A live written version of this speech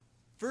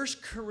1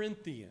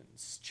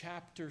 Corinthians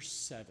chapter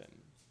 7,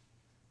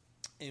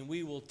 and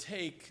we will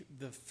take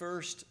the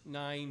first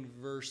 9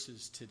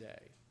 verses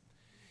today.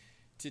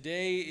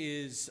 Today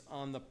is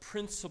on the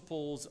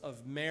principles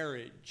of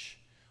marriage,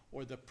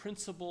 or the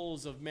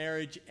principles of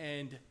marriage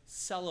and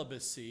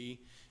celibacy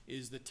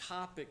is the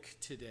topic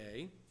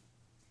today.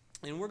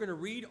 And we're going to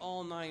read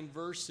all 9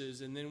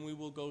 verses, and then we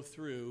will go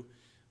through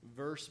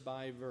verse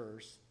by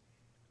verse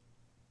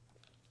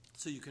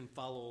so you can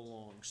follow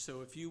along.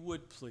 So if you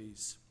would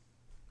please.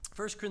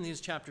 1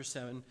 Corinthians chapter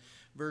 7,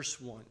 verse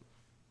 1.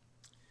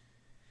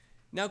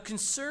 Now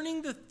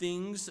concerning the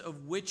things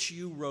of which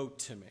you wrote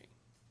to me,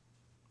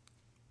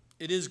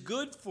 it is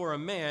good for a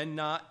man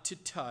not to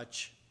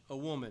touch a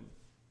woman.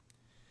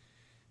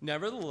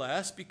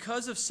 Nevertheless,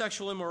 because of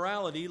sexual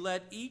immorality,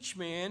 let each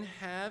man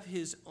have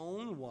his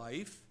own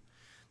wife,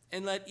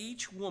 and let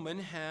each woman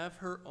have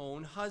her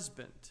own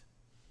husband.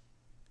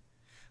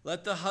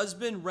 Let the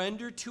husband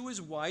render to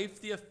his wife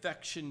the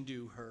affection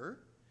due her,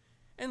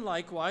 and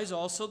likewise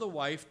also the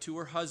wife to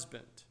her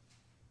husband.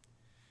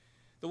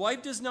 The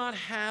wife does not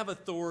have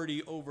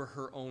authority over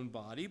her own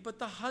body, but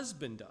the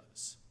husband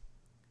does.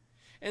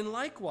 And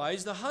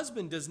likewise, the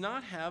husband does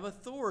not have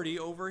authority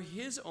over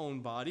his own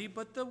body,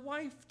 but the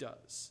wife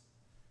does.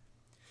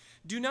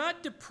 Do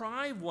not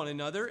deprive one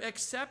another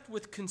except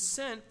with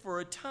consent for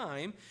a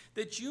time,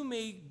 that you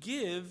may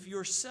give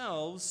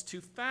yourselves to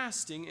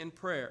fasting and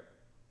prayer,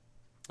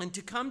 and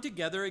to come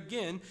together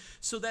again,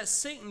 so that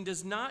Satan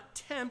does not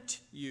tempt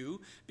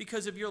you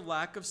because of your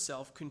lack of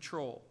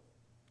self-control.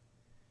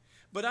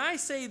 But I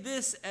say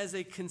this as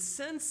a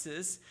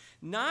consensus,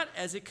 not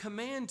as a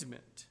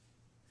commandment.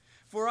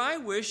 For I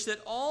wish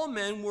that all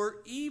men were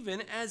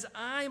even as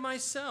I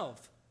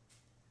myself.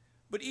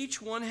 But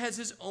each one has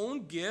his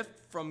own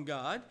gift from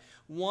God,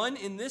 one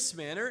in this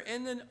manner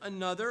and then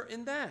another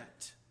in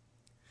that.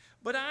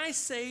 But I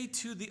say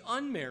to the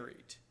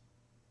unmarried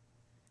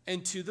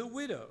and to the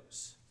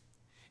widows,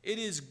 it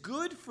is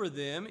good for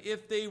them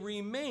if they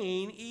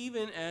remain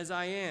even as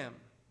I am.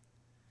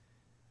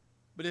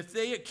 But if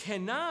they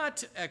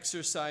cannot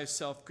exercise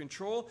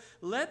self-control,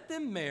 let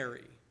them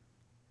marry.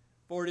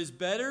 For it is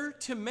better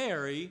to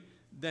marry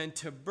than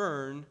to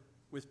burn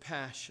with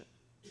passion.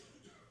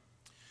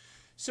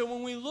 So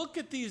when we look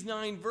at these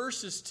 9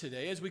 verses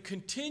today, as we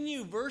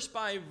continue verse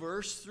by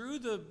verse through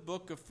the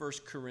book of 1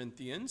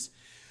 Corinthians,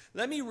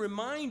 let me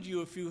remind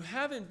you, if you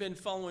haven't been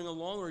following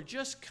along or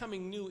just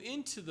coming new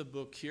into the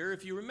book here,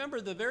 if you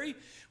remember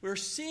we're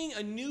seeing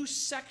a new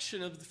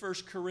section of the 1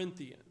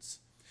 Corinthians.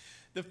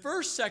 The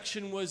first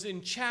section was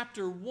in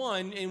chapter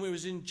 1, and it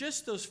was in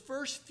just those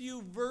first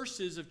few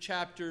verses of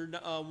chapter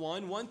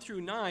 1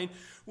 through 9,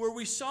 where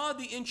we saw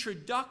the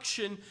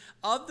introduction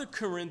of the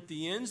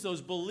Corinthians,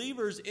 those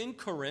believers in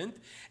Corinth,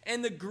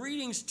 and the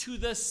greetings to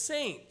the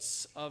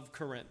saints of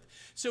Corinth.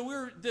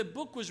 So the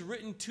book was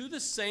written to the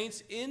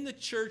saints in the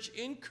church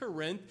in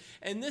Corinth,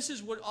 and this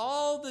is what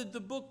all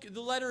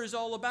the letter is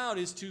all about,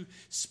 is to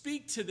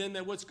speak to them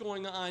that what's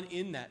going on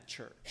in that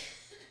church.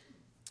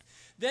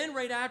 Then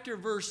right after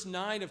verse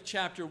 9 of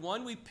chapter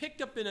 1, we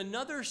picked up in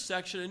another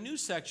section, a new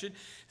section,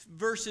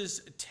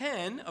 verses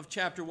 10 of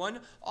chapter 1,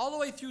 all the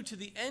way through to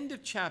the end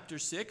of chapter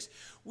 6.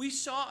 We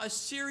saw a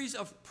series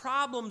of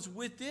problems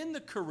within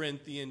the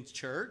Corinthian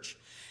church,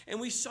 and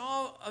we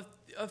saw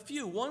a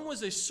few. One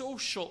was a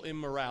social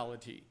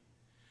immorality.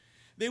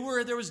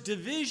 There was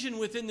division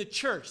within the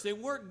church. They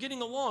weren't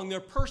getting along. Their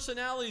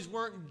personalities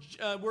were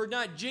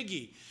not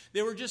jiggy.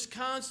 They were just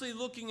constantly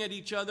looking at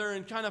each other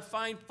and trying to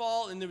find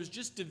fault, and there was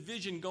just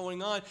division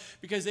going on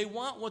because they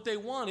want what they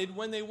wanted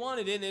when they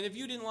wanted it, and if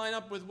you didn't line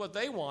up with what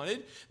they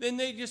wanted, then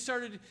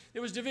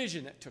there was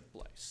division that took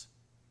place.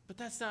 But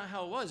that's not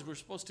how it was. We're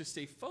supposed to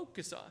stay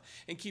focused on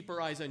and keep our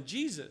eyes on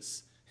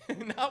Jesus.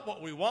 Not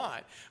what we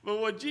want, but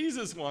what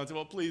Jesus wants and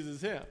what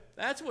pleases him.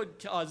 That's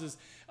what causes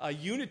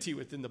unity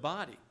within the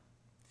body.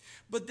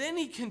 But then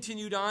he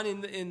continued on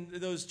in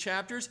those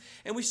chapters,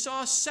 and we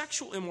saw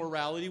sexual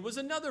immorality was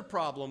another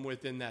problem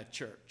within that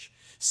church.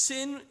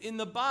 Sin in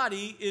the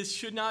body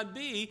should not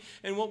be,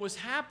 and what was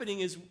happening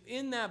is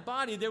in that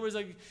body there was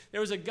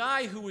a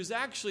guy who was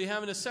actually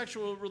having a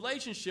sexual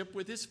relationship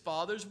with his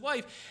father's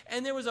wife,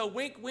 and there was a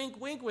wink,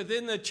 wink, wink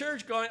within the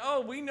church going,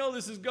 oh, we know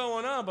this is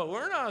going on, but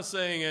we're not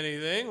saying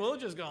anything. We're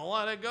just going to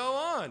let it go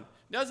on.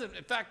 It doesn't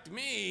affect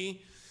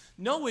me.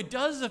 No, it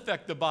does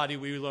affect the body,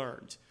 we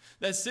learned.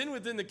 That sin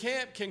within the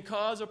camp can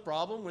cause a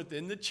problem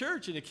within the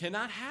church, and it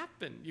cannot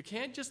happen. You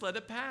can't just let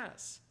it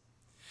pass.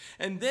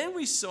 And then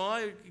we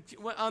saw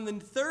on the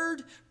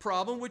third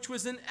problem, which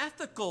was an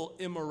ethical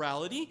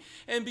immorality.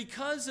 And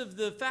because of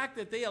the fact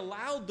that they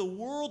allowed the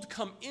world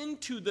come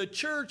into the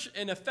church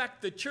and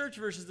affect the church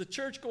versus the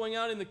church going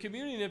out in the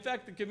community and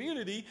affect the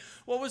community,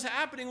 what was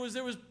happening was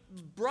there was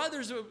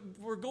brothers that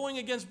were going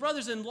against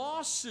brothers in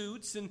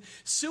lawsuits and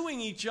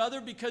suing each other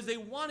because they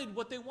wanted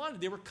what they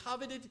wanted. They were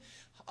coveted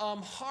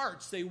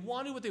hearts. They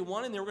wanted what they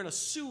wanted, and they were going to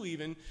sue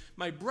even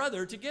my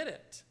brother to get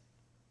it.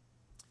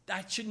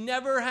 That should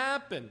never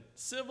happen.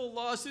 Civil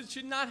lawsuits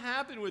should not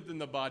happen within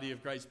the body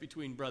of Christ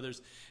between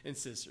brothers and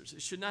sisters.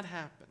 It should not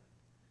happen.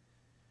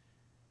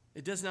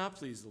 It does not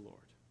please the Lord.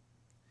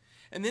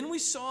 And then we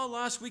saw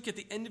last week at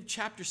the end of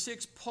chapter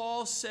 6,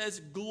 Paul says,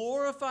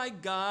 glorify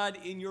God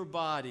in your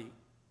body.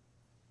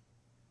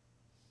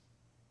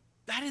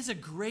 That is a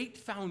great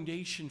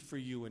foundation for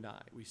you and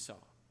I, we saw.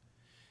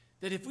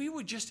 That if we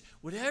would just,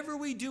 whatever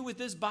we do with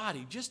this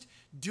body, just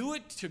do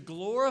it to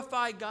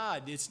glorify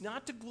God. It's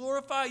not to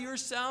glorify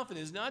yourself and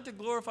it's not to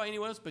glorify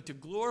anyone else, but to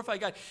glorify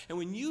God. And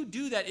when you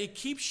do that, it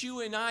keeps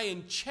you and I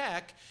in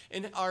check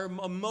in our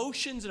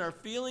emotions and our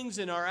feelings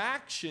and our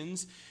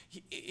actions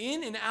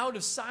in and out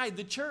of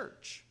the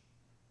church.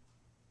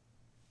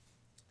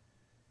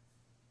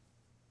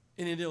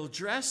 And it'll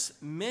address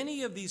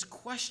many of these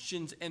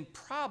questions and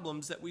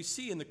problems that we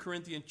see in the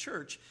Corinthian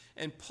church.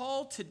 And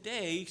Paul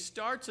today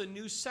starts a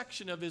new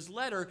section of his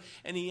letter,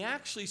 and he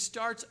actually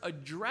starts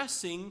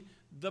addressing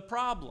the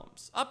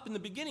problems. Up in the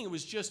beginning,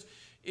 it's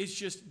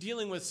just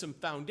dealing with some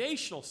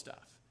foundational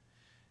stuff.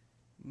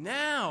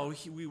 Now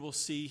we will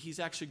see he's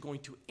actually going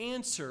to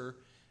answer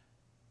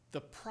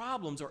the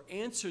problems or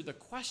answer the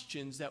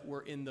questions that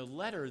were in the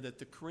letter that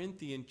the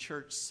Corinthian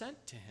church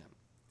sent to him.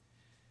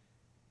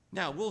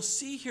 Now, we'll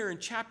see here in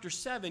chapter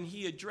 7,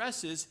 he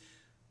addresses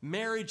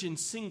marriage and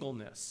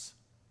singleness.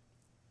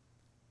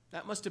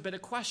 That must have been a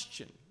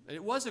question.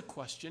 It was a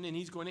question, and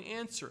he's going to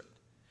answer it.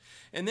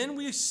 And then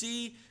we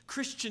see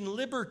Christian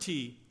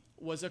liberty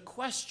was a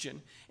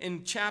question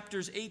in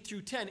chapters 8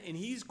 through 10, and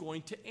he's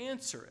going to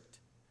answer it.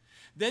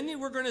 Then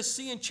we're going to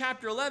see in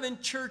chapter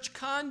 11 church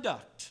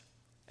conduct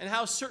and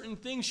how certain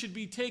things should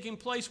be taking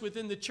place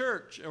within the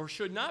church or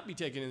should not be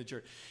taken in the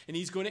church. And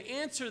he's going to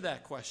answer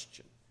that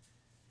question.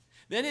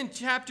 Then in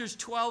chapters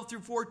 12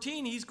 through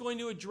 14, he's going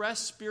to address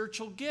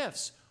spiritual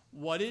gifts,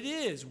 what it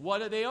is,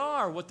 what they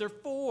are, what they're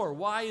for,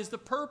 why is the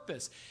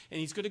purpose. And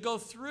he's going to go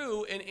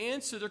through and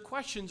answer their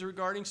questions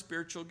regarding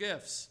spiritual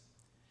gifts.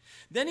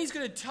 Then he's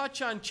going to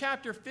touch on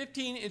chapter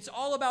 15. It's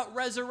all about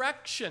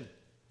resurrection,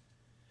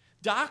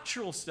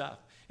 doctrinal stuff.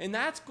 And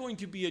that's going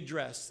to be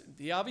addressed.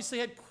 He obviously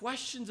had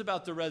questions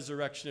about the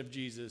resurrection of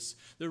Jesus,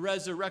 the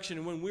resurrection,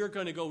 and when we're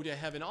going to go to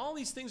heaven. All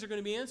these things are going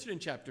to be answered in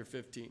chapter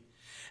 15.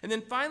 And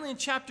then finally in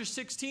chapter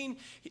 16,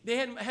 they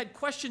had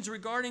questions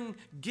regarding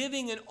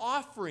giving and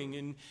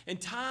offering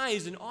and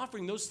tithes and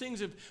offering, those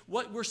things of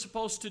what we're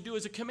supposed to do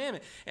as a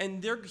commandment.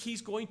 And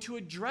he's going to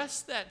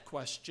address that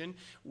question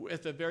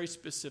with a very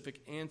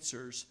specific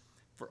answers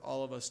for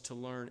all of us to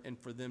learn and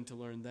for them to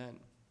learn then.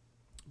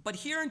 But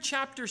here in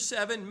chapter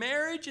 7,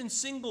 marriage and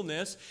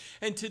singleness,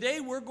 and today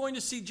we're going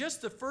to see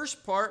just the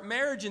first part,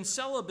 marriage and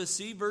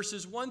celibacy,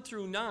 verses 1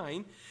 through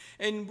 9,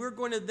 and we're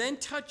going to then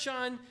touch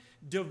on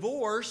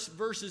divorce,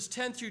 verses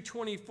 10 through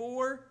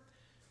 24,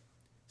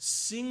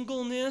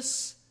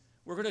 singleness,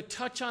 we're going to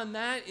touch on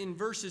that in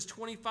verses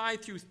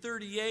 25 through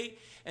 38,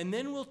 and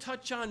then we'll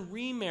touch on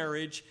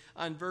remarriage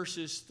on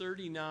verses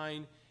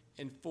 39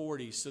 and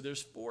 40. So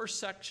there's 4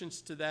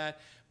 sections to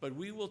that, but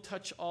we will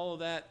touch all of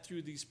that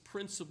through these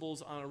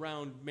principles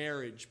around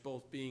marriage,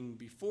 both being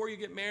before you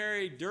get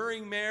married,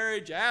 during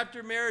marriage,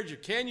 after marriage, or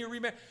can you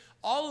remarry.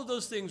 All of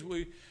those things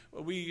we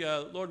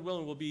Lord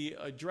willing, will be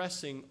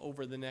addressing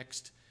over the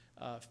next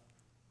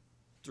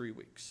 3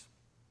 weeks.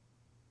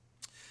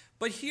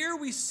 But here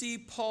we see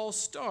Paul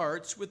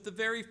starts with the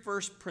very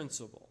first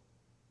principle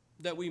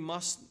that we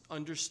must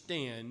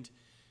understand,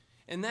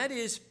 and that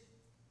is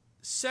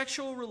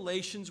sexual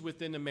relations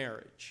within a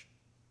marriage,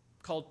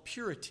 called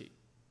purity.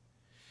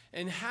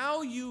 And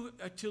how you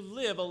are to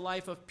live a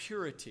life of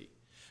purity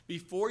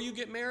before you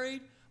get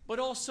married, but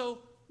also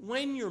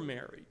when you're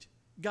married.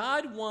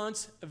 God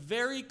wants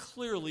very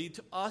clearly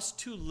to us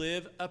to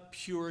live a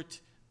pure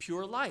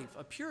life,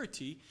 a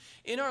purity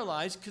in our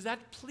lives, because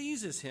that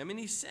pleases him. And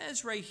he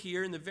says right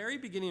here in the very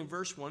beginning of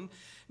verse 1,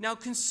 now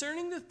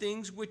concerning the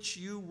things which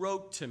you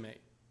wrote to me.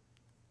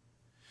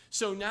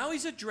 So now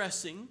he's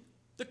addressing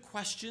the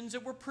questions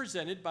that were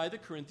presented by the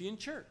Corinthian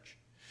church.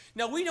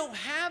 Now, we don't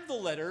have the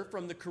letter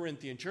from the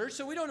Corinthian church,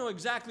 so we don't know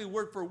exactly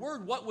word for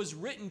word what was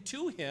written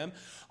to him.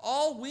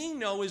 All we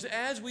know is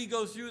as we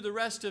go through the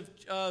rest of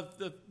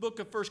the book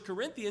of 1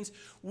 Corinthians,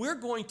 we're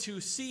going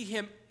to see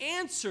him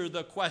answer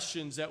the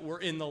questions that were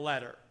in the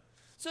letter.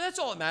 So that's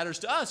all that matters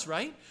to us,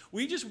 right?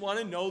 We just want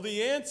to know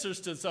the answers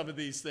to some of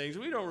these things.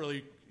 We don't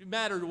really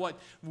matter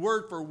what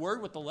word for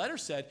word what the letter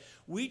said.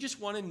 We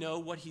just want to know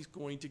what he's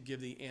going to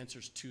give the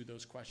answers to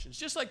those questions.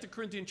 Just like the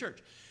Corinthian church.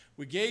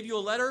 We gave you a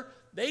letter.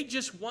 They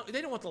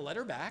don't want the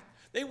letter back.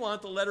 They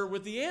want the letter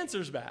with the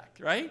answers back,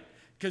 right?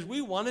 Because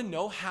we want to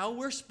know how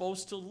we're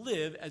supposed to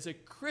live as a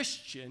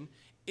Christian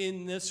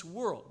in this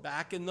world.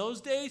 Back in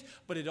those days,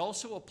 but it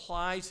also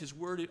applies, his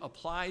word it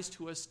applies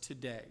to us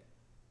today.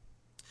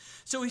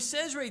 So he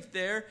says right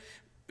there,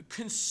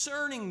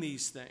 concerning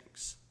these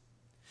things.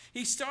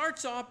 He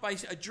starts off by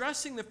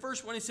addressing the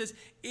first one. He says,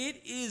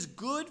 it is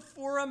good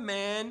for a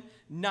man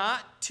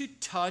not to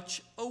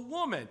touch a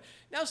woman.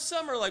 Now,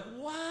 some are like,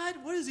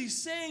 what? What is he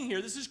saying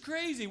here? This is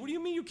crazy. What do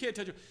you mean you can't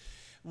touch her?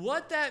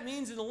 What that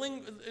means in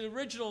the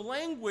original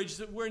language,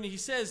 that when he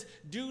says,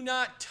 do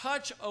not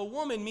touch a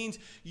woman, means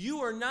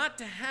you are not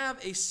to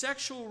have a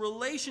sexual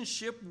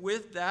relationship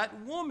with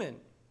that woman.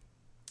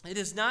 It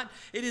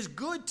is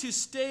good to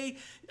stay,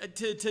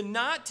 to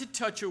not to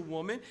touch a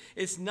woman.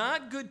 It's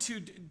not good to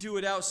do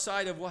it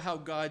outside of how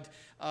God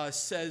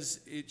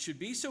says it should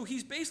be. So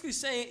he's basically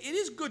saying it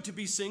is good to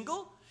be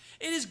single.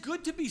 It is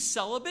good to be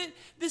celibate.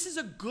 This is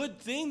a good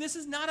thing. This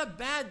is not a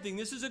bad thing.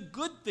 This is a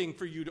good thing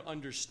for you to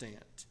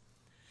understand.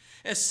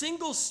 A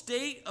single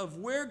state of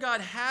where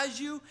God has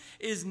you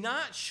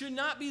should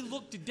not be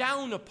looked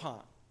down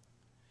upon.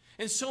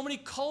 In so many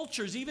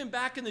cultures, even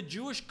back in the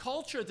Jewish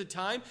culture at the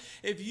time,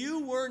 if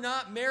you were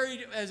not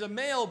married as a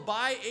male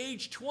by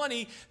age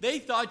 20, they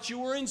thought you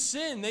were in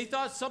sin. They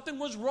thought something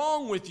was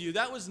wrong with you.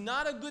 That was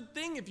not a good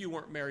thing if you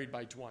weren't married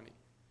by 20.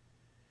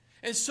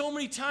 And so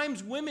many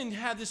times women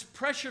have this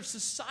pressure of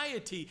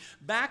society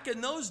back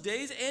in those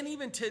days and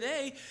even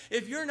today.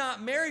 If you're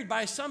not married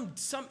by some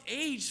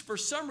age, for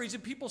some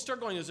reason, people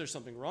start going, is there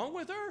something wrong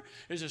with her?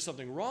 Is there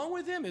something wrong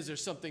with him? Is there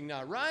something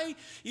not right?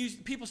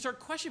 People start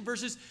questioning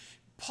versus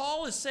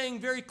Paul is saying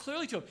very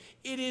clearly to him,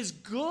 it is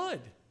good.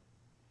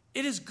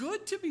 It is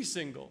good to be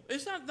single.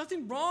 It's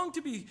nothing wrong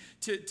to be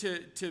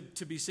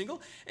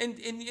single, and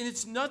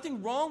it's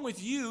nothing wrong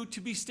with you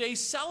to stay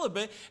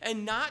celibate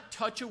and not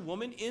touch a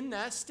woman in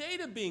that state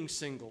of being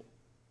single.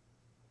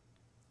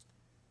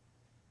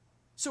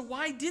 So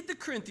why did the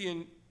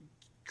Corinthian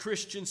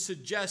Christians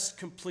suggest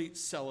complete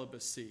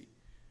celibacy?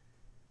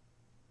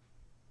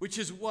 Which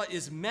is what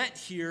is meant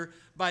here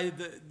by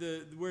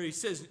the where he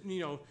says,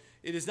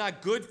 it is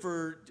not good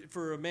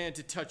for a man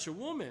to touch a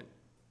woman.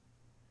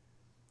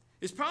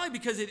 It's probably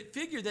because it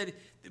figured that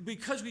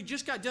because we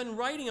just got done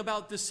writing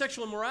about the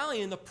sexual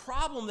immorality and the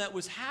problem that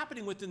was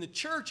happening within the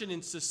church and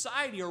in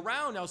society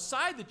around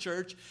outside the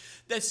church,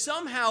 that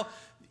somehow,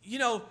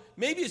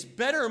 maybe it's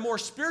better or more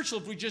spiritual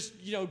if we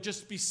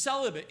just be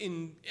celibate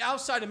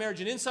outside of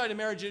marriage and inside of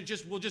marriage.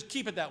 We'll just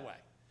keep it that way.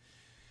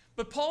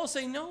 But Paul is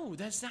saying, no,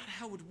 that's not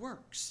how it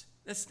works.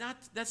 That's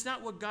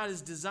not what God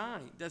has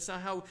designed. That's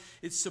not how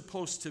it's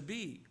supposed to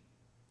be.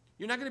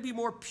 You're not going to be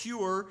more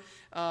pure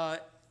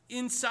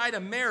inside a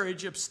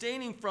marriage,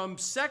 abstaining from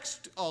sex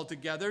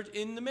altogether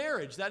in the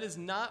marriage. That is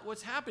not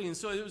what's happening. And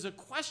so it was a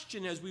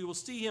question, as we will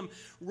see him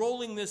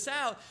rolling this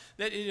out,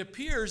 that it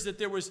appears that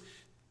there was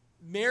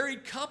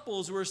married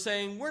couples who were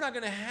saying, we're not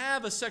going to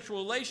have a sexual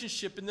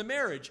relationship in the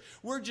marriage.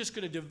 We're just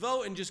going to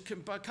devote and just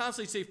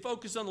constantly say,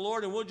 focus on the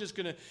Lord, and we're just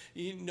going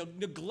to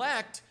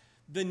neglect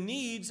the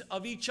needs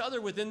of each other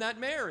within that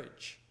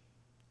marriage.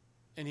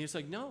 And he's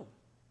like, no.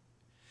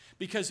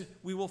 Because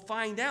we will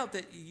find out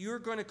that you're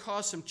going to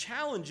cause some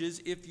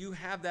challenges if you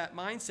have that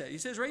mindset. He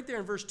says right there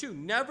in verse 2,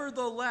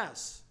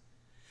 nevertheless,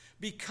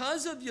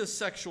 because of your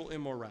sexual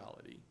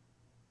immorality.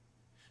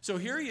 So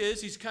here he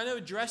is. He's kind of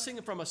addressing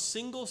it from a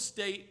single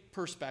state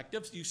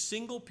perspective. You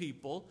single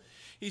people.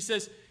 He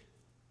says,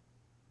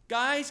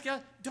 guys,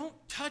 don't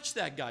touch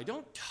that guy.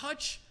 Don't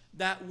touch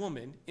that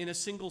woman in a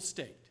single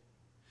state.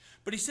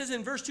 But he says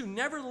in verse 2,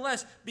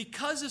 nevertheless,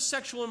 because of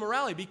sexual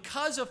immorality,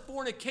 because of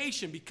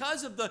fornication,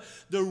 because of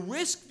the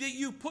risk that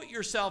you put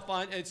yourself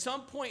on at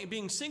some point in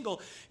being single,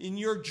 in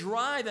your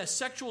drive, that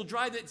sexual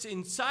drive that's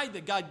inside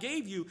that God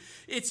gave you,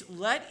 it's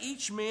let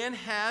each man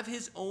have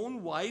his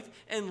own wife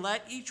and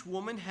let each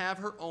woman have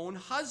her own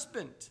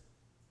husband.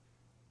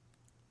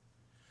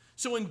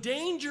 So in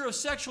danger of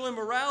sexual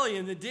immorality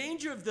and the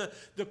danger of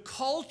the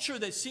culture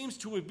that seems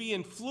to be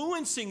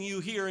influencing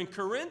you here in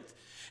Corinth,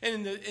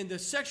 and in the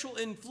sexual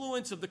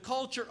influence of the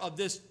culture of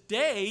this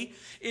day,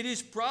 it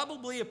is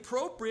probably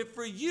appropriate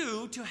for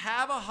you to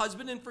have a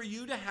husband and for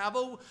you to have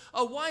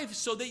a wife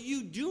so that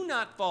you do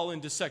not fall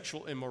into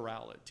sexual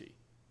immorality.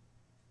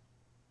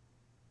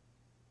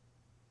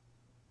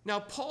 Now,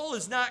 Paul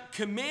is not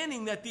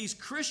commanding that these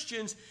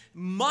Christians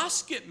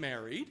must get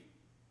married.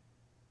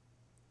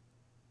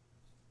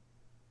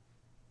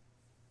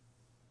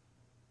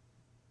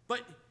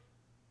 But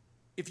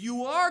if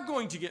you are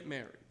going to get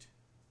married,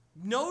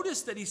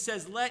 notice that he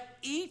says, let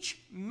each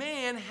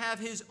man have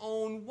his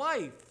own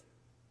wife.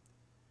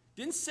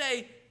 Didn't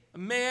say a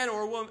man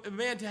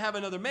to have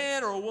another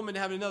man or a woman to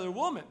have another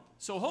woman.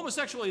 So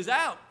homosexuality is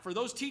out. For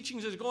those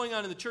teachings that are going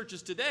on in the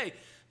churches today,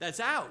 that's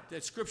out.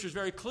 That scripture is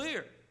very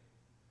clear.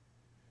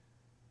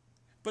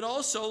 But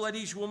also let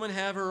each woman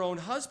have her own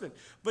husband.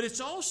 But it's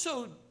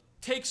also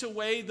takes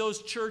away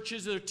those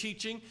churches that are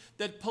teaching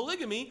that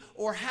polygamy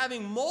or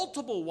having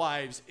multiple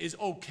wives is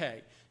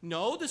okay.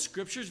 No, the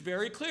scripture is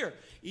very clear.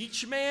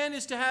 Each man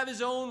is to have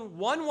his own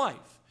one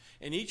wife,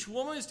 and each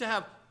woman is to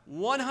have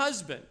one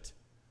husband.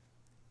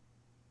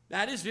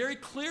 That is very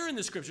clear in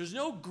the scripture. There's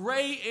no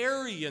gray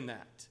area in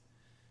that.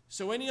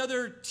 So any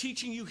other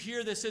teaching you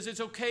hear that says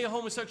it's okay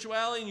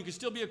homosexuality and you can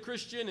still be a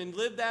Christian and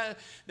live that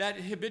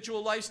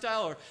habitual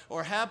lifestyle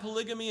or have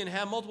polygamy and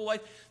have multiple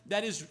wives,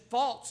 that is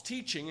false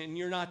teaching, and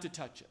you're not to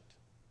touch it.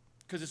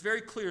 Because it's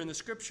very clear in the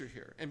scripture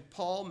here, and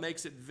Paul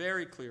makes it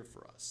very clear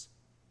for us.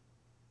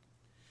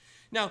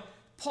 Now,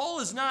 Paul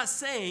is not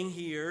saying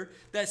here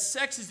that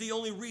sex is the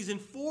only reason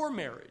for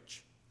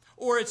marriage,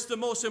 or it's the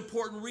most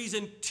important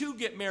reason to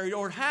get married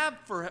or have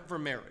for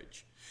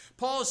marriage.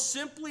 Paul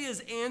simply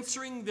is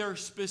answering their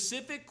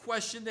specific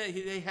question that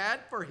they had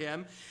for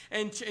him,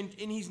 and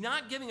he's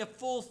not giving a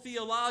full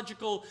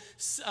theological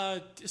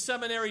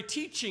seminary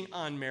teaching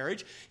on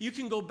marriage. You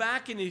can go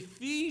back in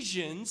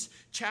Ephesians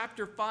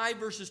chapter 5,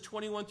 verses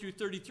 21 through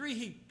 33.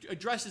 He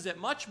addresses it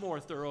much more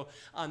thorough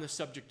on the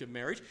subject of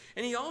marriage,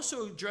 and he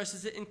also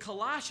addresses it in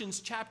Colossians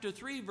chapter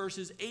 3,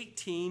 verses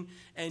 18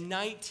 and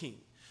 19.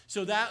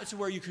 So that's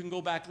where you can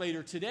go back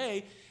later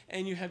today,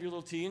 and you have your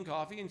little tea and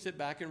coffee and sit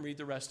back and read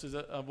the rest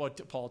of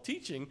what Paul's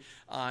teaching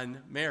on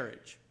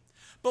marriage.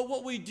 But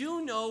what we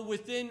do know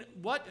within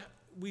what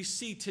we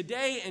see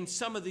today and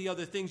some of the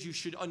other things you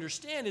should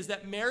understand is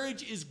that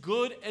marriage is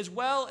good as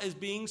well as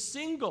being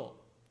single.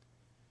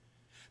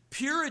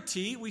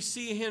 Purity, we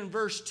see here in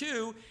verse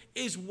 2,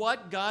 is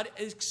what God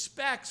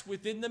expects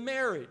within the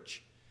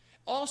marriage.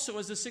 Also,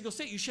 as a single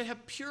state, you should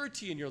have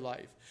purity in your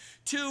life.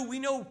 2, we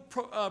know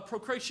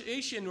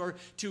procreation or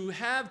to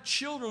have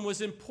children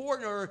was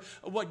important, or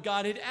what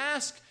God had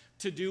asked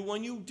to do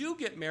when you do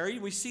get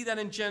married. We see that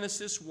in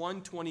Genesis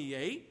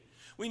 1:28.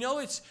 We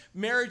know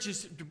marriage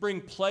is to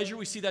bring pleasure.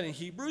 We see that in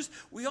Hebrews.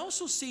 We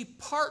also see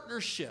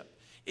partnership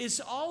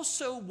is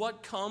also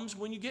what comes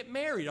when you get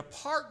married. A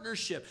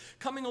partnership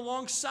coming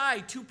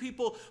alongside, two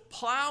people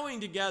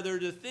plowing together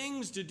to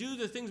do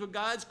the things what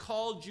God's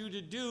called you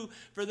to do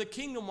for the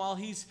kingdom while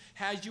he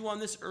has you on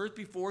this earth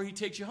before he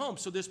takes you home.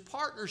 So this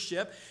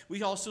partnership,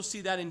 we also see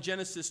that in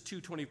Genesis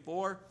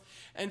 2:24.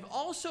 And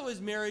also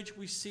as marriage,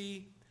 we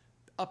see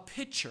a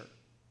picture.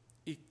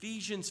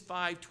 Ephesians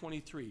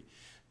 5:23.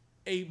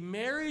 A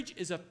marriage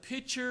is a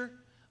picture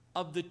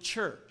of the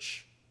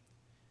church.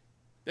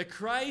 That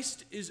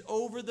Christ is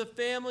over the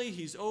family,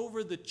 he's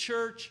over the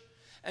church,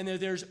 and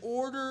that there's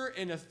order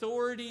and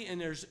authority,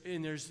 and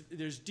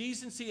there's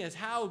decency as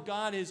how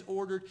God has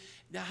ordered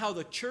how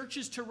the church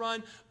is to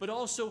run, but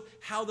also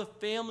how the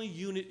family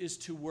unit is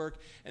to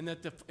work, and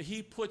that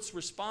he puts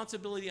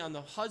responsibility on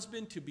the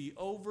husband to be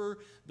over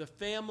the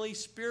family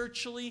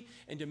spiritually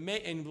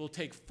and will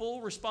take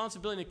full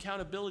responsibility and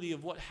accountability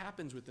of what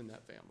happens within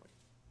that family.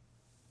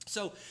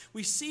 So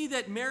we see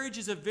that marriage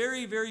is a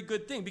very, very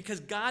good thing because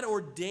God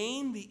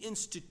ordained the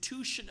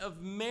institution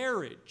of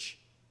marriage.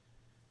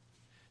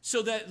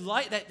 So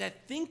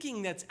that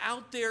thinking that's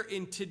out there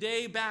in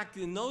today, back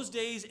in those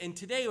days and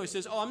today, always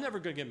says, I'm never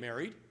going to get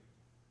married.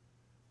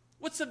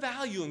 What's the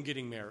value in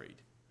getting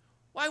married?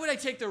 Why would I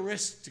take the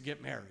risk to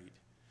get married?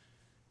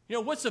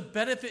 What's the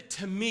benefit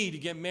to me to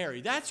get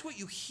married? That's what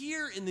you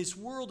hear in this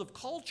world of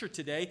culture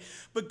today.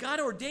 But God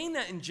ordained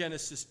that in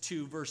Genesis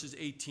 2, verses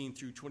 18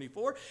 through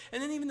 24.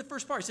 And then even the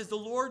first part, it says, the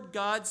Lord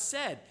God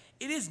said,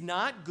 it is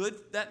not good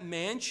that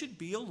man should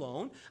be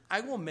alone.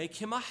 I will make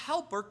him a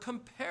helper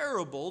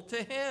comparable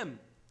to him.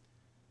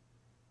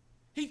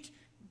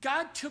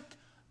 God took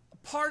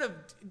part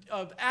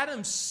of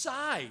Adam's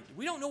side.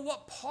 We don't know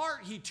what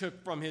part he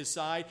took from his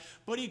side,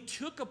 but he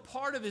took a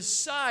part of his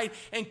side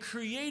and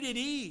created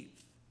Eve.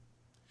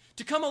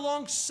 To come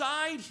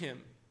alongside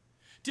him,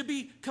 to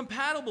be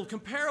comparable,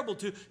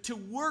 to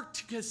work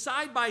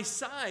side by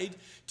side,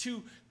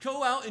 to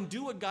go out and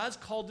do what God's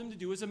called them to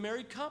do as a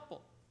married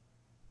couple.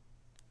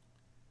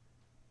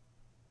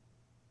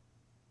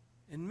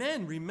 And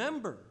men,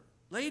 remember,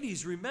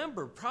 ladies,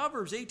 remember,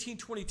 Proverbs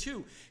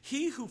 18:22,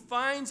 he who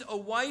finds a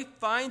wife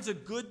finds a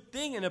good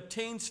thing and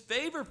obtains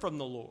favor from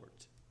the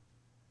Lord.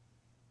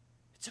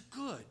 It's a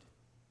good.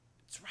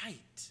 It's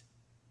right.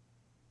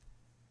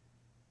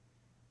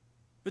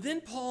 But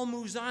then Paul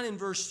moves on in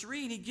verse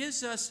 3, and he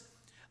gives us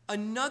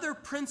another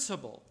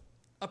principle,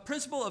 a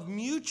principle of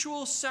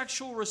mutual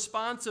sexual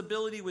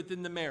responsibility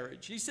within the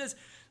marriage. He says,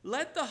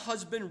 let the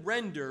husband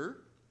render,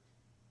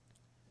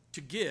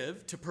 to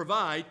give, to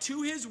provide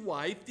to his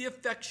wife the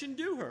affection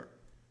due her.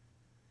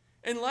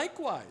 And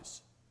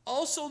likewise,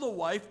 also the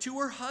wife to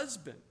her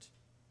husband.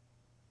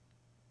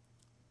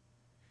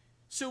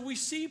 So we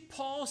see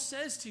Paul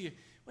says to you,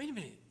 wait a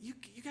minute, you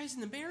guys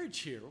in the marriage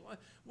here,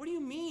 what do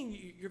you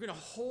mean you're going to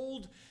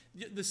hold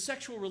the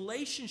sexual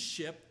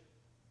relationship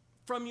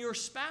from your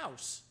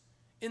spouse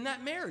in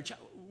that marriage?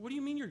 What do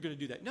you mean you're going to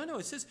do that? No,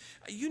 it says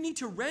you need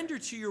to render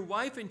to your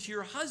wife and to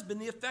your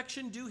husband the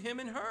affection due him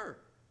and her.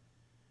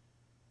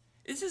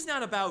 This is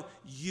not about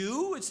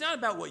you. It's not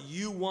about what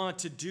you want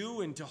to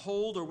do and to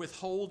hold or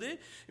withhold it.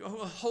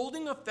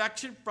 Holding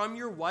affection from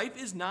your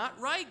wife is not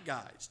right,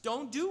 guys.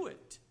 Don't do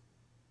it.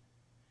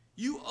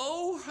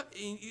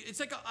 It's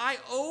like I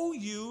owe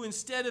you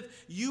instead of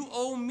you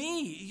owe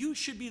me. You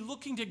should be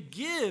looking to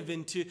give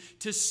and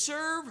to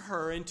serve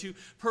her and to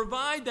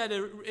provide that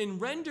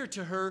and render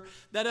to her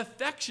that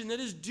affection that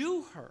is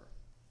due her.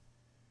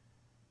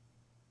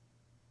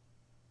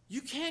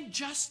 You can't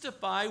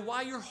justify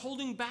why you're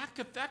holding back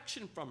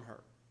affection from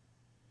her.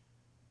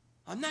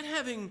 I'm not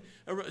having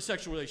a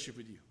sexual relationship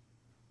with you.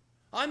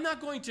 I'm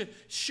not going to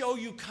show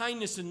you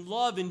kindness and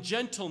love and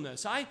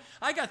gentleness. I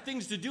got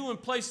things to do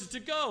and places to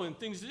go and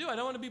things to do. I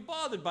don't want to be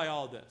bothered by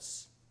all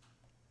this.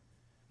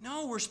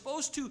 No, we're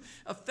supposed to,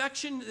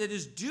 affection that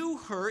is due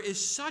her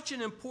is such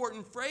an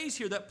important phrase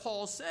here that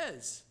Paul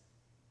says.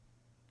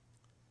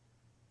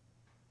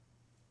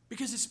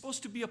 because it's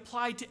supposed to be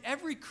applied to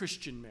every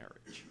Christian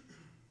marriage.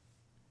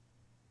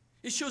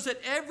 It shows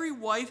that every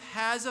wife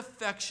has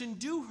affection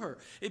due her.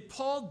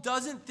 Paul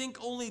doesn't think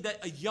only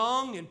that a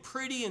young and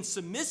pretty and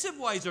submissive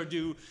wives are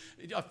due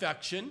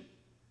affection,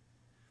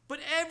 but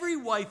every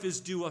wife is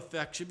due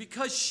affection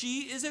because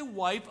she is a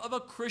wife of a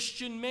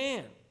Christian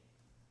man.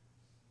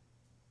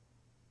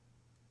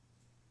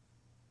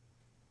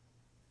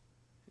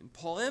 And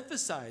Paul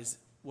emphasized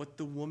what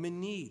the woman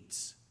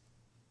needs.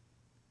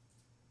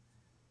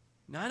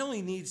 Not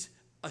only needs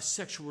a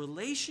sexual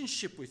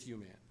relationship with you,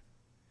 man,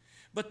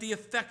 but the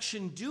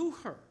affection due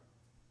her.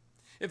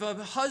 If a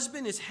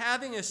husband is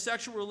having a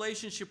sexual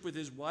relationship with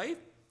his wife,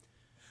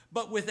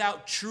 but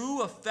without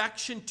true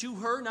affection to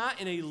her, not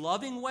in a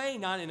loving way,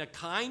 not in a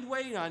kind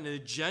way, not in a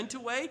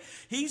gentle way,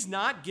 he's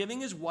not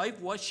giving his wife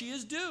what she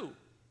is due.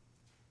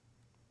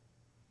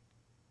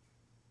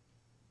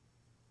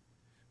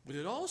 But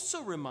it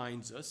also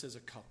reminds us as a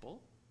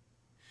couple,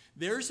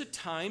 there's a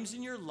times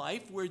in your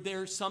life where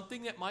there's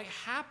something that might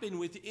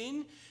happen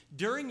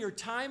during your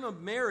time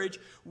of marriage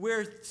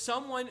where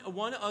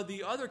one or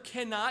the other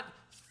cannot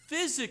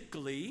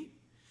physically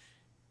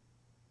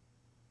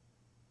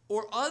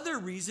or other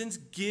reasons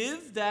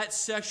give that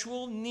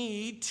sexual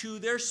need to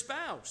their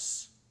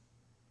spouse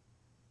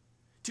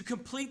to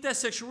complete that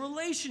sexual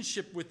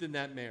relationship within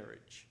that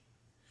marriage.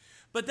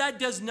 But that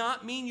does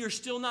not mean you're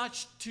still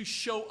not to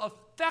show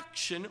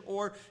affection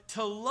or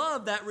to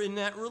love in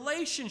that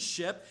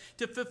relationship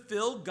to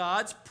fulfill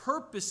God's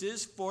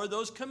purposes for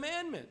those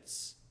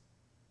commandments.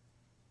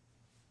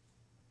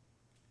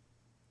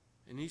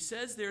 And he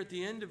says there at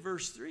the end of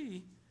verse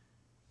 3,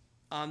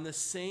 on the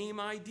same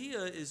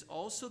idea is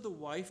also the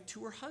wife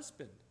to her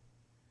husband.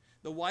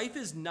 The wife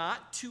is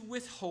not to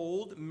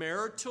withhold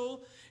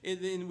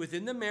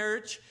within the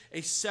marriage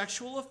a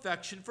sexual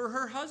affection for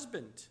her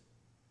husband.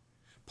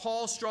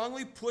 Paul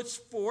strongly puts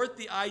forth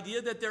the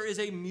idea that there is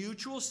a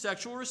mutual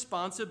sexual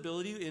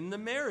responsibility in the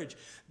marriage.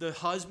 The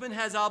husband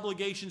has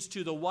obligations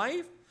to the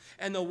wife,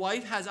 and the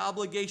wife has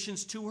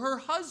obligations to her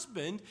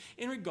husband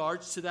in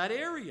regards to that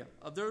area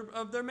of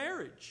their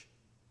marriage.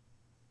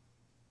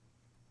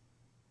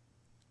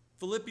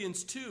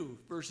 Philippians 2,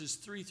 verses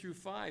 3 through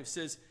 5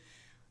 says,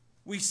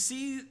 we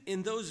see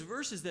in those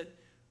verses that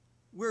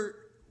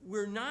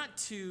we're not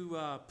to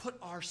put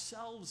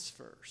ourselves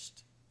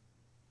first,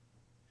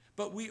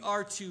 but we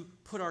are to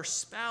put our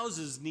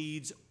spouse's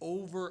needs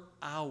over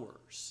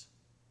ours,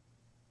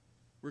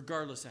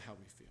 regardless of how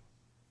we feel.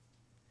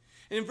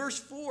 And in verse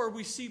 4,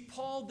 we see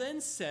Paul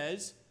then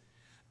says,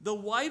 the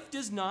wife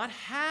does not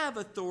have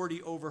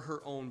authority over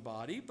her own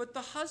body, but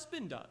the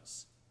husband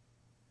does.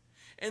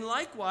 And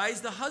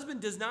likewise, the husband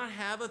does not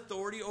have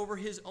authority over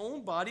his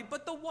own body,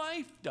 but the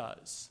wife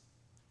does.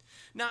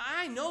 Now,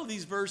 I know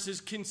these verses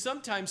can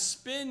sometimes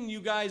spin you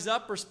guys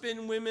up or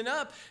spin women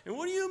up. And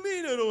what do you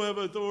mean I don't have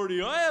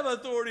authority? I have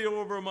authority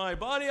over my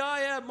body. I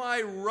have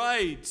my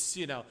rights.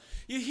 You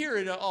hear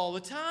it all the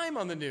time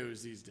on the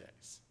news these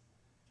days.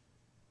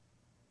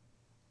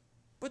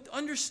 But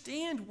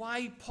understand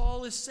why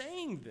Paul is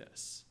saying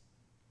this.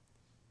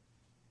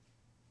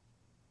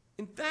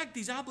 In fact,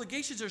 these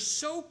obligations are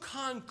so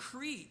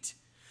concrete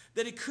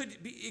that it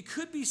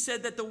could be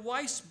said that the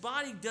wife's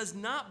body does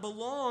not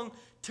belong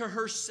to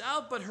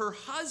herself, but her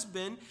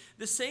husband.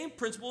 The same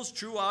principle is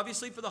true,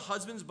 obviously, for the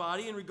husband's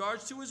body in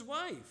regards to his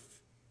wife.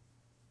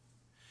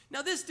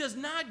 Now, this does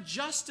not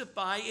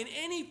justify in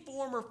any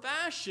form or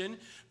fashion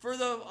for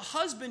the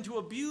husband to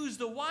abuse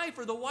the wife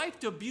or the wife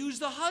to abuse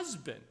the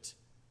husband,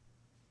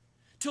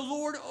 to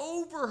lord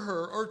over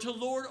her or to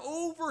lord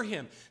over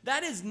him.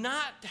 That is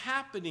not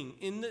happening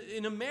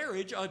in a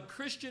marriage, a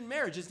Christian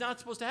marriage. It's not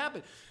supposed to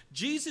happen.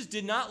 Jesus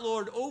did not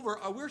lord over.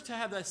 We're to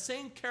have that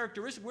same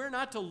characteristic. We're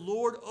not to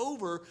lord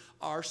over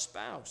our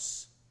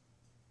spouse.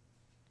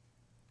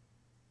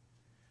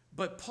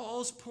 But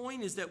Paul's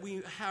point is that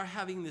we are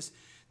having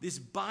this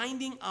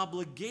binding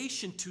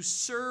obligation to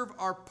serve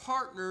our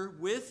partner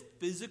with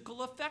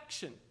physical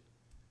affection.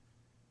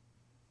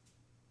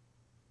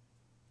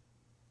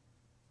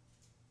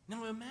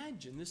 Now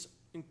imagine this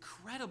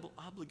incredible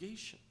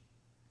obligation,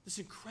 this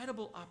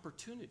incredible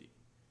opportunity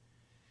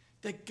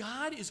that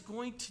God is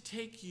going to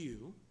take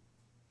you,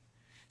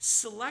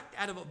 select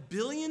out of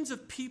billions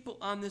of people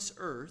on this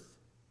earth,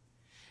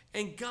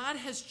 and God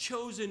has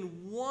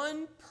chosen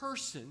one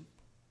person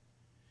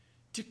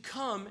to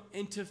come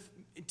and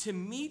to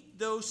meet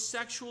those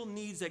sexual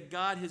needs that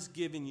God has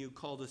given you,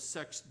 called a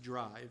sex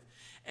drive,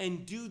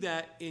 and do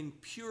that in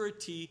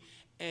purity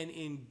and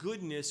in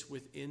goodness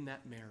within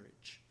that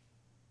marriage.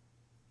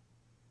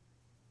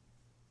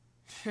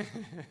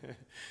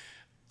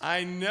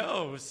 I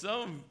know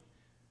some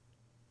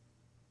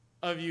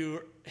of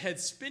you head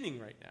spinning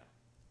right now.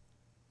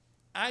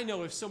 I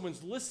know if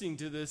someone's listening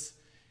to this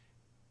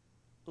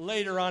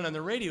later on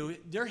the radio,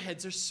 their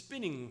heads are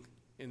spinning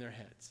in their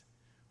heads.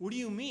 What do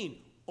you mean?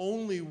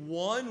 Only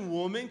one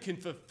woman can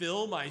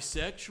fulfill my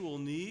sexual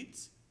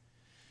needs?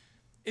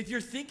 If you're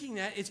thinking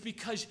that, it's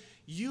because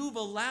you've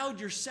allowed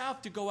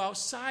yourself to go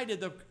outside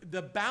of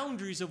the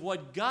boundaries of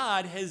what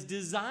God has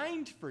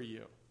designed for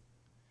you.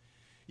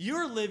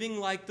 You're living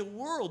like the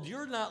world.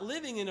 You're not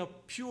living in a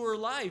pure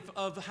life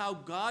of how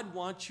God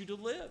wants you to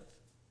live.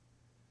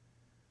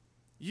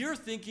 You're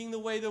thinking the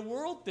way the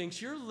world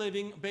thinks. You're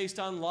living based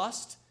on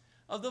lust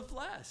of the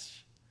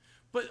flesh.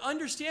 But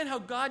understand how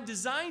God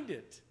designed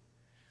it.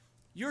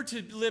 You're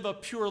to live a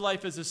pure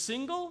life as a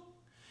single.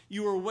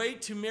 You are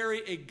wait to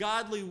marry a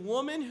godly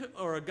woman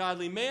or a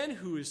godly man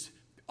who is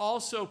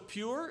also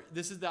pure.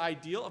 This is the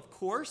ideal, of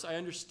course. I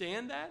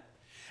understand that.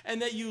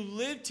 And that you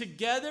live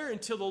together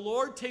until the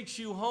Lord takes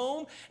you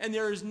home, and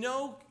there's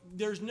no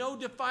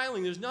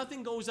defiling. There's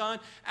nothing goes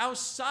on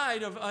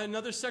outside of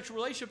another sexual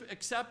relationship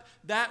except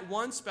that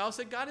one spouse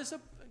that God has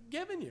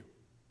given you.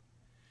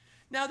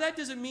 Now, that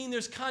doesn't mean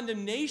there's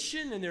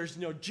condemnation and there's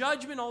no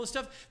judgment, all this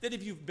stuff, that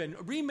if you've been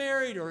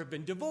remarried or have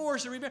been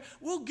divorced or remarried,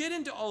 we'll get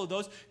into all of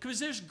those because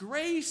there's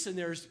grace and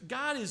there's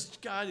God is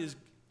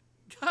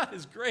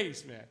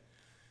grace, man.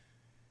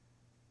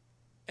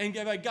 And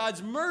by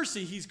God's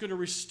mercy, he's going to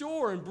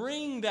restore and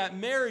bring that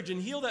marriage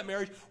and heal that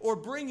marriage, or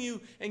bring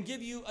you and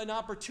give you an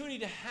opportunity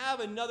to have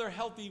another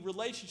healthy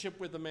relationship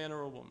with a man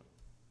or a woman.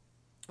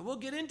 We'll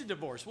get into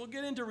divorce. We'll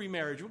get into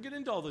remarriage. We'll get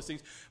into all those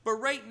things. But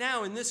right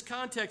now, in this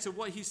context of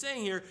what he's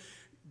saying here,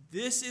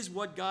 this is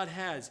what God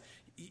has.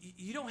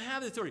 You don't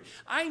have the authority.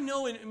 I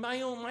know in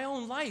my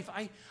own life,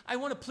 I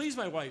want to please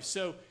my wife.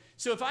 So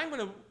if I'm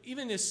going to,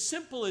 even as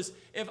simple as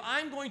if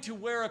I'm going to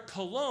wear a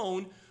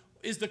cologne,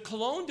 is the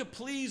cologne to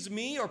please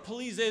me or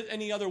please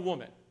any other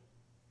woman?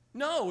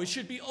 No, it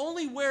should be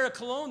only wear a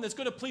cologne that's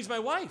going to please my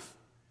wife.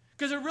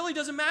 Because it really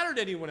doesn't matter to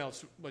anyone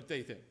else what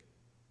they think.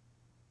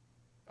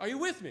 Are you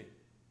with me?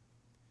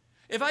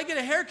 If I get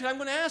a haircut, I'm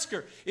going to ask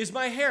her, is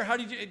my hair,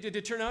 did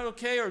it turn out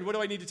okay? Or what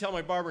do I need to tell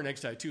my barber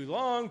next time? Too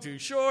long, too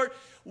short?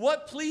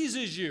 What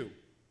pleases you?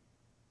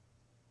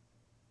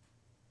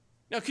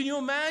 Now, can you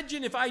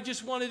imagine if I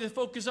just wanted to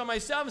focus on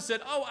myself and said,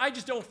 oh, I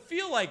just don't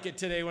feel like it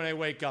today when I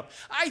wake up.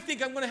 I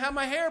think I'm going to have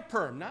my hair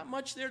perm. Not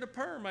much there to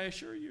perm, I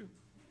assure you.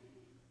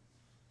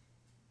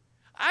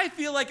 I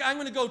feel like I'm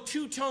going to go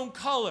two-tone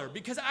color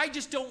because I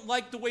just don't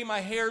like the way my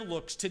hair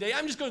looks today.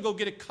 I'm just going to go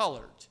get it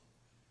colored.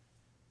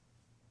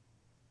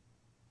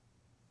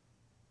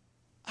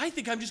 I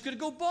think I'm just going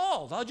to go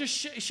bald. I'll just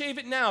shave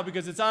it now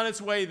because it's on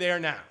its way there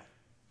now.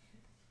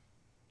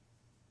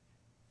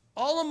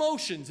 All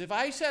emotions. If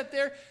I sat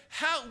there,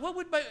 what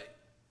would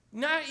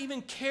not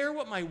even care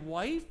what my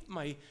wife,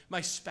 my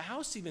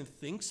spouse even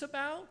thinks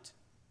about?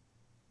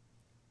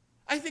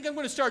 I think I'm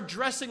going to start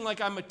dressing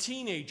like I'm a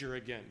teenager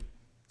again.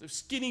 The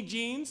skinny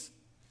jeans.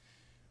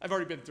 I've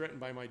already been threatened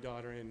by my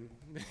daughter, and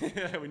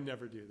I would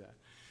never do that.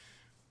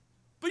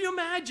 But you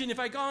imagine if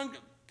I gone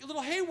a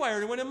little haywire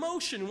and went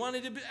emotion,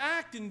 wanted to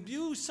act and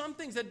do some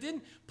things that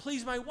didn't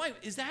please my wife.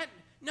 Is that?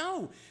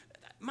 No.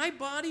 My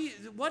body,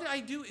 what I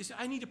do is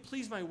I need to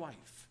please my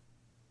wife.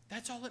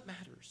 That's all that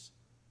matters.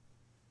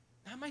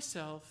 Not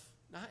myself,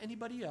 not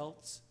anybody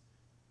else.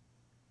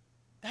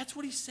 That's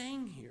what he's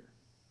saying here.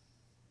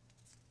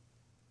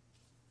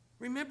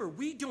 Remember,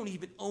 we don't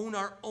even own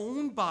our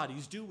own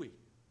bodies, do we?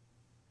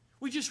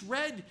 We just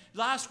read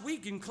last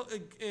week in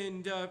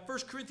 1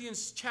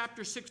 Corinthians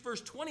chapter 6,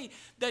 verse 20,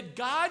 that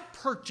God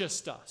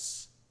purchased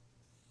us.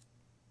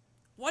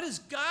 What does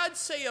God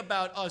say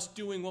about us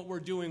doing what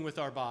we're doing with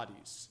our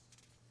bodies?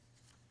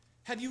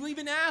 Have you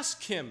even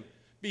asked him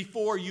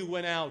before you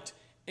went out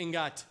and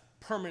got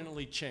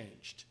permanently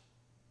changed?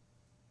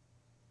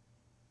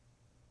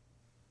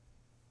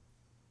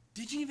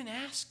 Did you even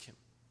ask him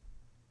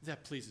if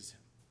that pleases him?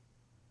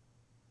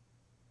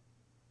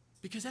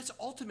 Because that's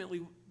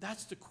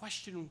the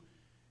question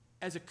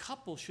as a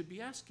couple should be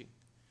asking.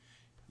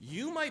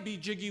 You might be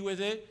jiggy with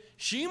it.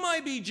 She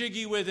might be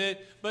jiggy with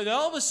it. But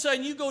all of a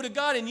sudden you go to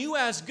God and you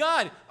ask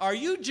God, are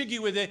you jiggy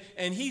with it?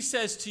 And he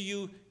says to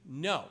you,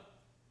 no.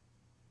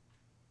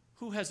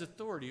 Who has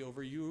authority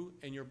over you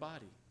and your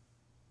body?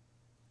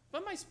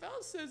 But my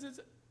spouse says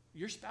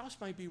your spouse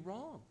might be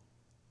wrong.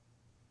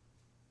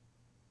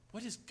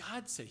 What does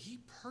God say? He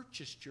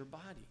purchased your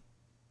body.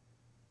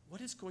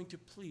 What is going to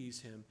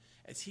please him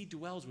as he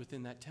dwells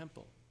within that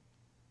temple?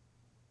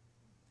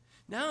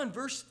 Now in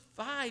verse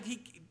 5,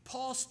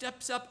 Paul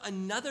steps up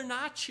another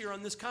notch here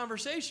on this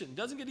conversation. It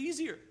doesn't get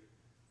easier.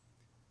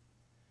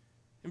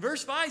 In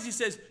verse 5, he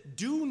says,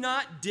 do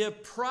not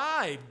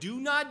defraud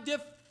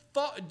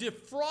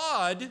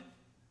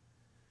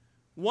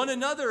one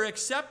another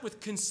except with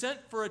consent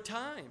for a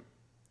time,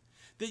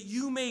 that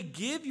you may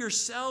give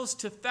yourselves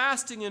to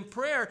fasting and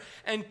prayer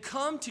and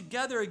come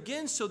together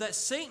again so that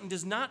Satan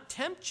does not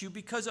tempt you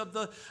because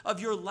of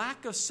your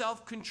lack of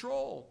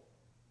self-control.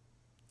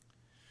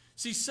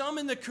 See, some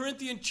in the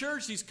Corinthian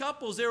church, these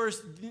couples, they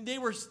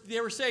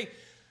were saying,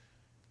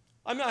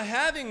 I'm not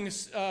having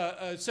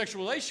a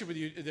sexual relationship with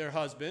you, their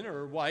husband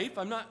or wife.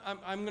 I'm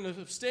going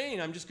to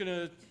abstain.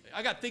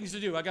 I got things to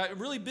do. I got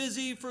really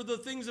busy for the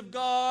things of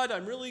God.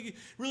 I'm really,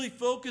 really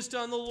focused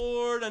on the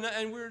Lord,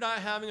 and we're not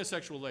having a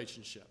sexual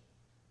relationship.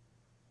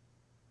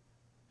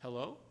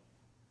 Hello?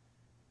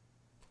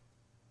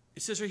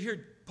 It says right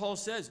here, Paul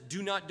says,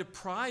 do not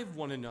deprive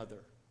one another.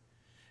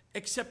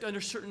 except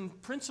under certain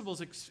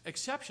principles,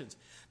 exceptions,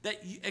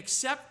 that you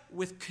accept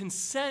with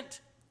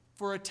consent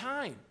for a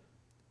time.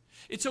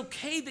 It's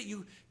okay that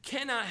you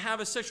cannot have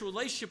a sexual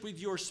relationship with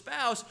your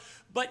spouse,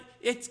 but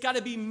it's got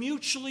to be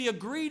mutually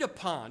agreed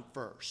upon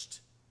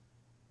first.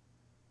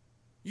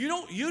 You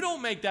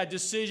don't make that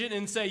decision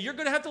and say, you're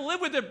going to have to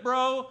live with it,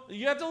 bro.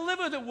 You have to live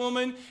with it,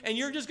 woman, and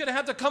you're just going to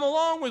have to come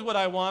along with what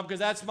I want because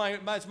that's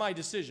my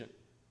decision.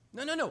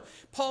 No.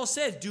 Paul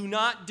says, do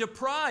not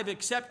deprive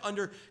except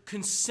under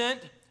consent,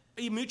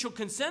 a mutual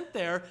consent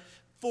there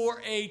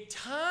for a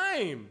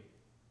time.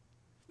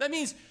 That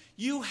means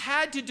you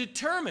had to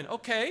determine,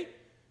 okay,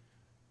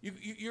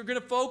 you're going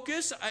to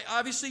focus.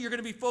 Obviously, you're going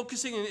to be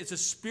focusing, and it's a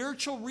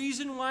spiritual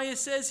reason why it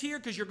says here,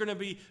 because you're going to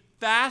be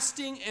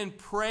fasting and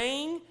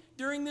praying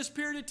during this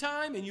period of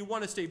time, and you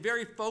want to stay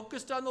very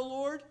focused on the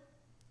Lord.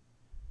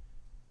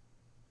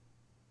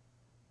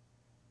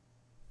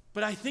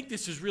 But I think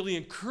this is really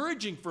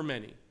encouraging for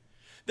many,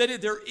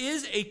 that there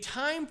is a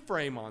time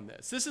frame on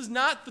this. This is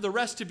not for the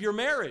rest of your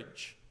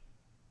marriage.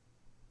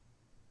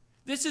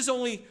 This is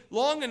only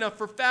long enough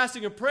for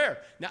fasting and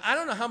prayer. Now, I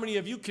don't know how many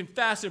of you can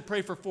fast and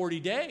pray for 40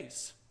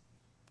 days.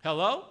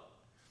 Hello?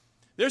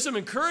 There's some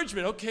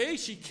encouragement. Okay,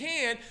 she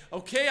can.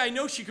 Okay, I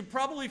know she could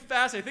probably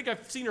fast. I think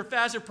I've seen her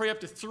fast and pray up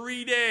to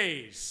 3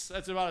 days.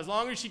 That's about as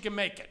long as she can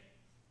make it.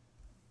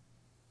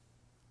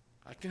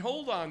 I can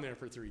hold on there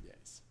for 3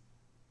 days.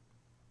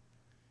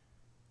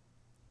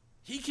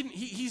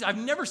 I've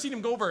never seen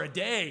him go over a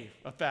day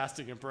of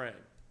fasting and praying.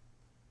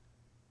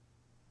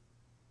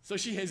 So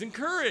she has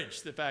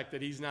encouraged the fact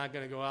that he's not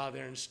going to go out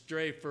there and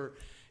stray for,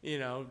 in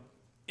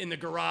the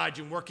garage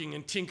and working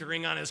and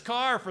tinkering on his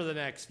car for the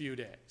next few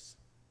days.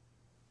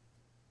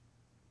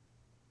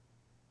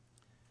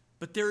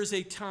 But there is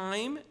a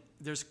time,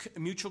 there's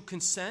mutual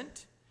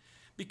consent,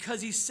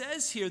 because he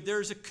says here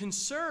there's a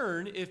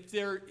concern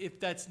if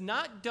that's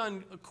not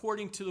done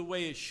according to the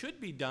way it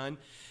should be done,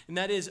 and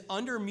that is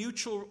under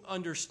mutual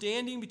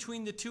understanding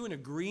between the two, an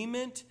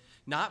agreement,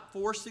 not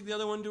forcing the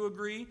other one to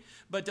agree,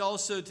 but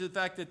also to the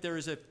fact that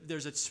there's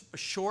a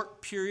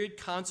short period,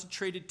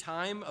 concentrated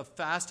time of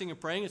fasting and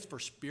praying. It's for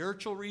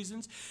spiritual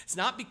reasons. It's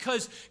not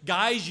because,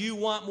 guys, you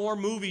want more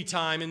movie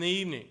time in the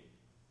evening.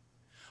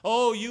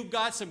 Oh, you've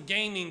got some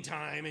gaming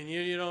time and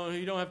you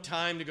don't have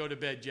time to go to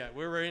bed yet.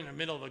 We're in the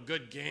middle of a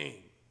good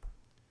game.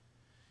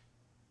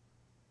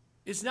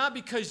 It's not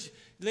because,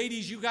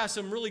 ladies, you got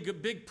some really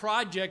good big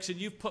projects and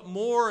you've put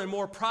more and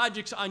more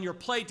projects on your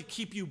plate to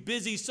keep you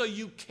busy so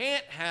you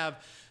can't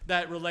have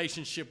that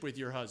relationship with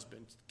your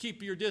husband.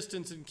 Keep your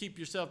distance and keep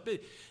yourself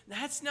busy.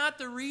 That's not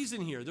the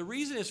reason here. The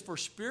reason is for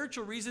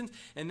spiritual reasons,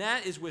 and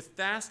that is with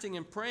fasting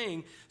and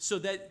praying, so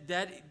that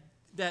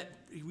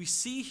we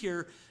see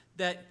here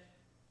that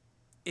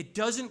it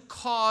doesn't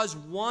cause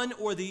one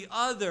or the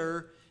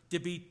other to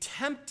be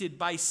tempted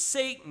by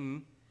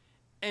Satan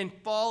and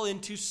fall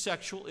into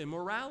sexual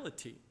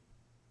immorality.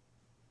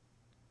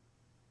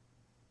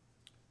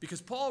 Because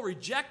Paul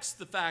rejects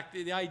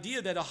the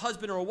idea that a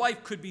husband or a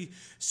wife could be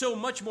so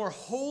much more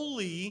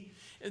holy,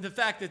 in the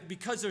fact that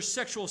because there's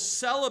sexual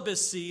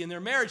celibacy in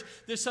their marriage,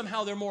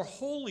 they're more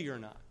holy or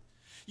not.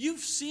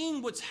 You've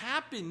seen what's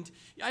happened,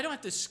 I don't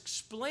have to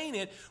explain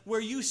it, where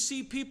you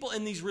see people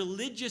in these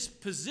religious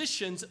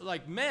positions,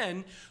 like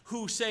men,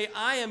 who say,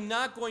 I am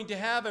not going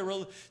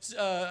to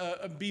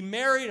be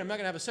married, I'm not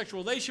going to have a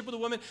sexual relationship with a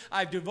woman,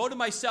 I've devoted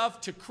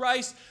myself to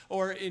Christ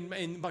or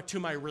to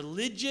my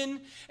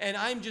religion, and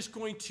I'm just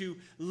going to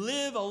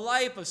live a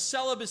life of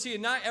celibacy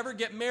and not ever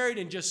get married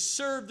and just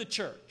serve the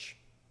church.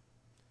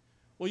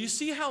 Well, you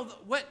see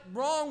what went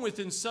wrong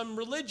within some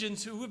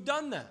religions who have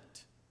done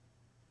that.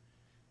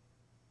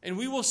 And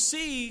we will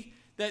see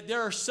that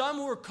there are some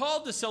who are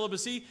called to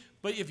celibacy,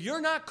 but if you're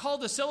not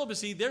called to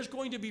celibacy, there's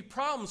going to be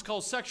problems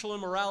called sexual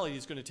immorality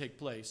is going to take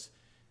place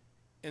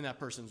in that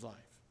person's life.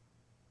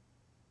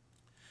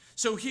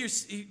 So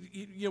here's,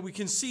 we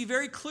can see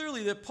very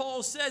clearly that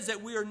Paul says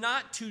that we are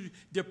not to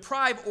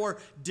deprive or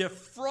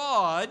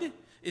defraud.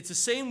 It's the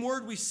same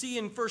word we see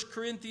in 1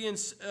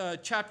 Corinthians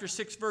chapter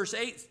 6, verse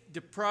 8.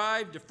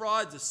 Deprive,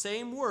 defraud, the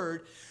same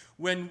word.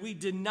 When we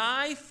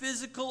deny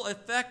physical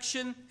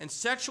affection and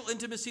sexual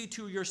intimacy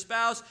to your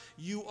spouse,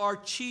 you are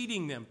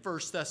cheating them, 1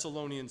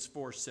 Thessalonians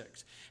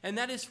 4:6. And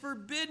that is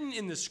forbidden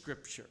in the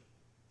Scripture.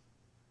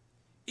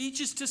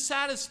 Each is to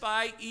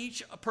satisfy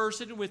each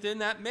person within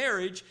that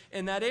marriage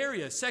in that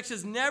area. Sex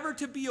is never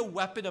to be a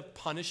weapon of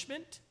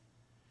punishment.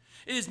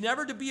 It is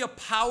never to be a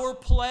power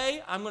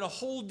play. I'm going to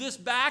hold this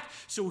back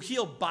so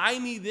he'll buy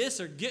me this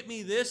or get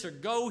me this or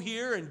go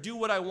here and do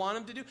what I want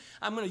him to do.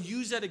 I'm going to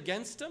use that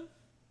against him.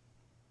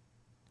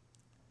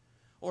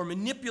 Or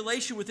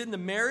manipulation within the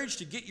marriage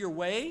to get your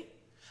way,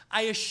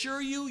 I assure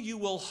you, you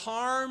will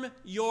harm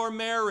your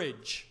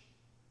marriage.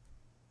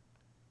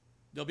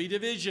 There'll be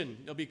division.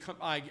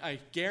 I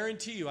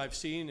guarantee you, I've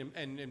seen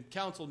and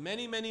counseled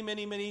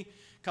many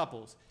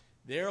couples.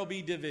 There'll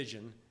be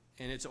division,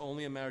 and it's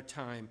only a matter of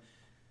time.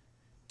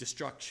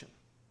 Destruction.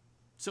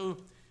 So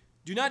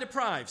do not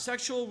deprive.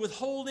 Sexual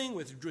withholding,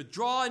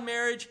 withdrawal in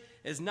marriage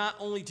is not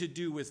only to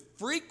do with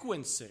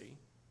frequency.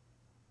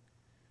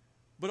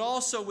 but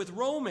also with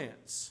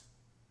romance.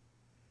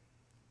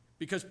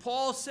 Because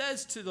Paul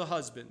says to the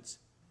husbands,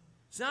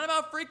 it's not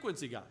about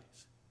frequency, guys.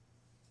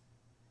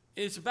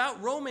 It's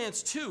about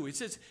romance too. It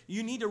says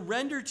you need to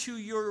render to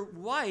your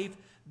wife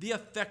the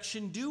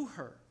affection due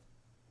her.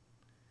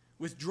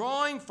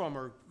 Withdrawing from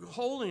her,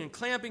 holding and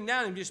clamping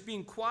down and just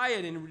being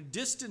quiet and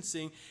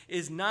distancing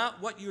is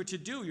not what you're to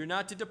do. You're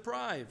not to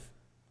deprive.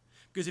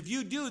 Because if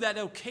you do that,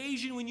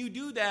 occasion when you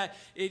do that,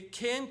 it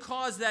can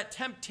cause that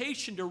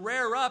temptation to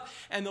rear up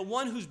and the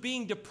one who's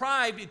being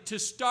deprived to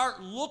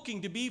start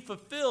looking to be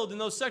fulfilled in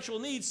those sexual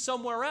needs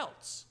somewhere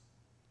else.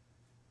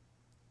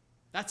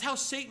 That's how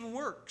Satan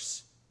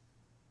works.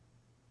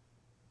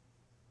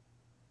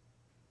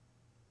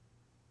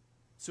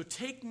 So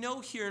take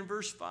note here in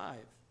verse 5.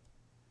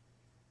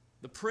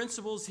 The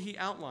principles he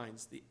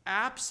outlines. The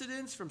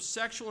abstinence from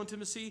sexual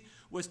intimacy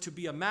was to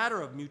be a matter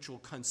of mutual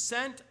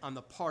consent on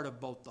the part of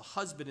both the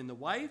husband and the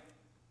wife,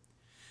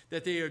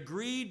 that they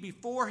agreed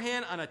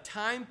beforehand on a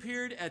time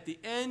period at the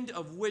end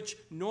of which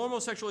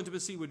normal sexual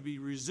intimacy would be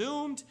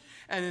resumed,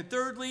 and then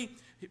thirdly,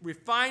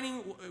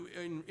 refraining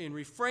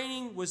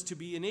was to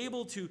be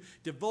enabled to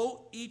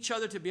devote each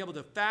other to be able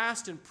to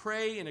fast and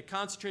pray in a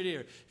concentrated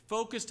area,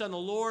 focused on the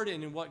Lord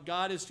and in what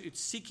God is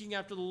seeking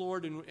after the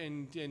Lord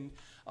and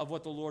of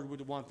what the Lord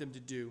would want them to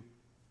do,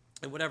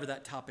 and whatever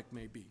that topic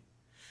may be.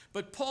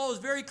 But Paul is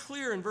very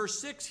clear in verse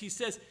 6. He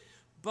says,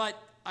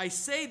 but I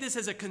say this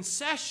as a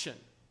concession,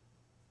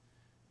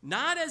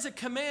 not as a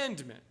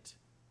commandment.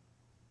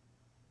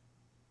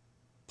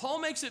 Paul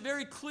makes it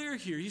very clear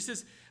here. He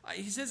says,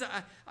 I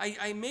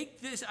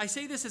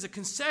say this as a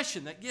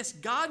concession that yes,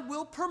 God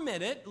will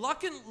permit it.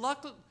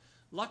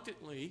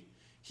 Reluctantly,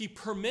 he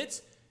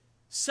permits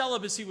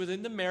celibacy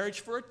within the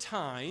marriage for a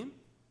time.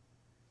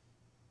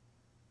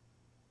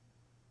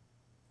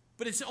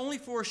 But it's only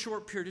for a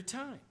short period of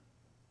time.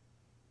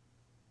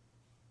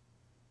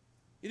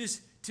 It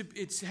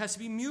has to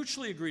be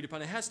mutually agreed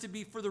upon. It has to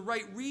be for the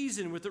right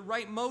reason, with the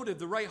right motive,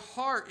 the right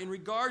heart in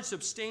regards to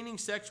abstaining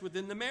sex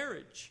within the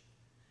marriage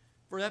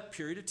for that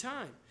period of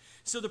time.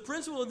 So the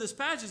principle in this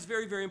passage is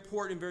very, very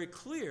important and very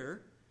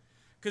clear,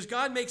 because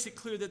God makes it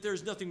clear that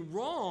there's nothing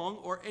wrong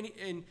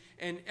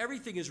and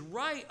everything is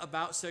right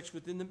about sex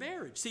within the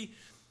marriage. See,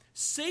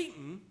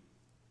 Satan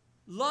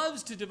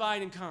loves to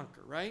divide and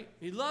conquer, right?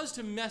 He loves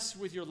to mess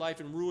with your life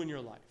and ruin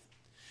your life.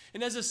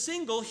 And as a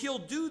single, he'll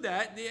do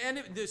that.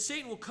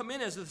 Satan will come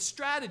in as a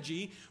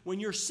strategy when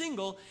you're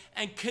single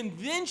and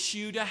convince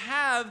you to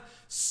have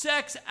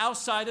sex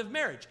outside of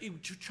marriage. He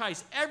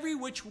tries every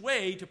which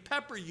way to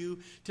pepper you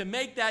to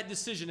make that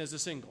decision as a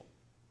single.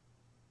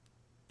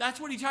 That's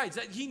what he tries.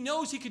 He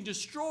knows he can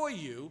destroy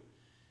you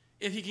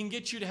if he can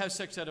get you to have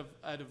sex out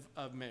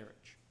of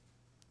marriage.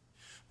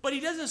 But he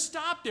doesn't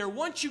stop there.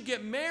 Once you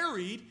get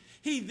married,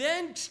 he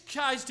then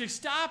tries to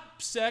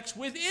stop sex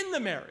within the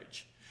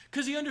marriage.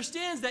 Because he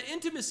understands that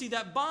intimacy,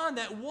 that bond,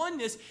 that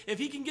oneness, if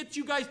he can get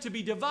you guys to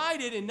be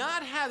divided and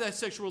not have that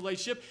sexual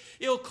relationship,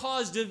 it'll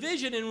cause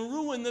division and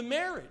ruin the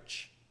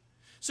marriage.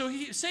 So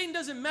Satan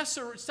doesn't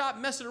stop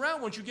messing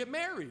around once you get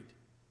married.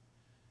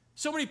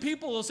 So many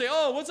people will say,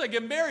 oh, once I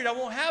get married, I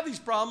won't have these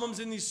problems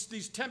and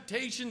these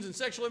temptations and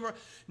sexual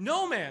immorality.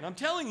 No, man, I'm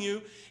telling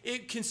you,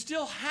 it can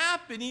still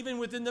happen even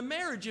within the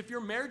marriage if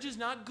your marriage is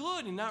not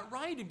good and not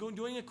right and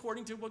doing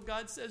according to what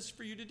God says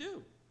for you to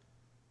do.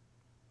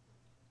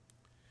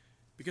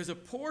 Because a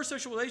poor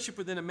sexual relationship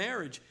within a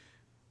marriage,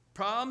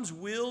 problems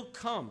will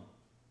come.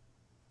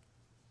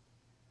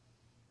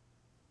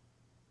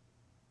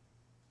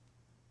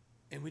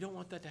 And we don't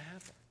want that to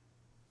happen.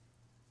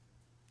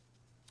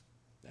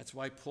 That's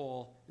why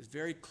Paul is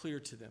very clear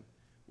to them.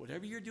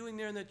 Whatever you're doing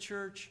there in that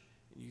church,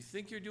 and you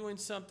think you're doing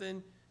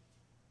something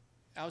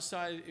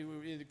outside,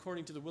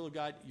 according to the will of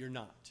God, you're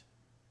not.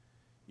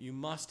 You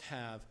must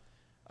have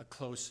a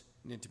close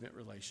and intimate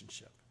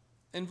relationship.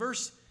 In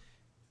verse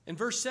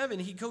 7,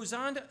 he goes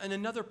on to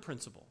another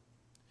principle,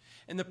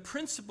 and the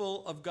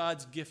principle of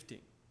God's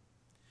gifting.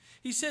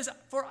 He says,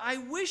 for I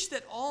wish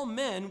that all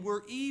men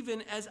were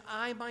even as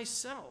I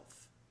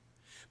myself,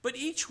 but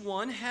each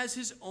one has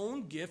his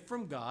own gift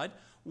from God,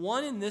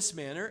 one in this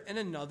manner and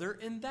another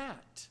in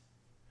that.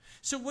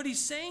 So what he's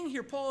saying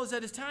here, Paul, is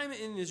at his time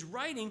in his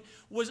writing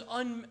was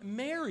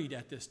unmarried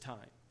at this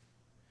time.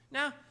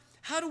 Now,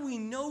 how do we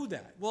know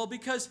that? Well,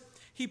 because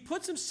he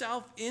puts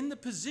himself in the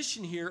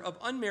position here of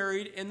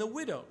unmarried and the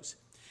widows.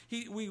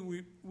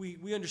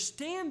 We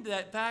understand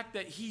that fact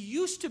that he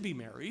used to be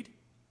married.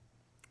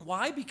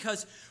 Why?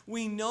 Because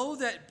we know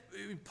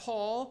that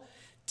Paul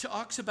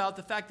talks about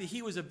the fact that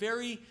he was a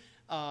very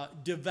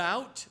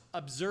devout,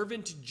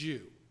 observant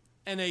Jew.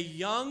 And a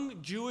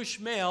young Jewish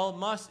male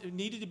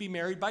needed to be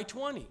married by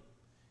 20.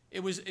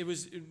 It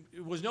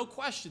was no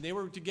question. They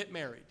were to get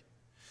married.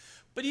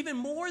 But even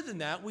more than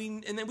that,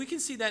 and then we can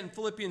see that in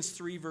Philippians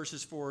 3,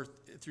 verses 4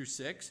 through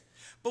 6.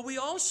 But we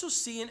also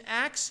see in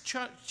Acts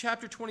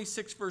chapter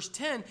 26, verse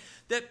 10,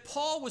 that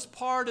Paul was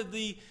part of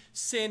the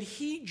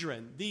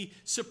Sanhedrin, the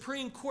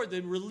Supreme Court,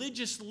 the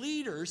religious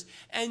leaders,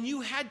 and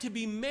you had to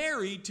be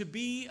married to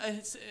be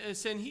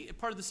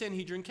part of the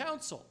Sanhedrin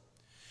Council.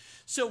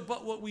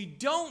 But what we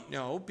don't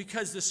know,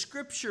 because the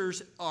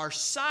scriptures are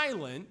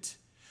silent,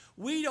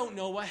 we don't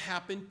know what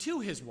happened to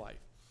his wife.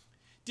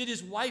 Did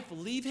his wife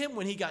leave him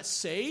when he got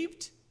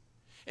saved?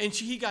 And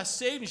he got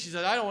saved and she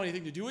said, I don't want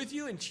anything to do with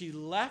you. And she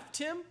left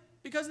him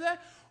because of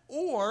that?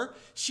 Or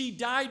she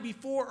died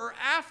before or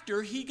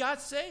after he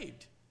got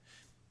saved.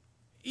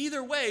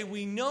 Either way,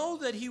 we know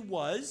that he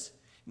was.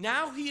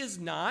 Now he is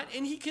not.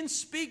 And he can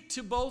speak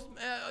to both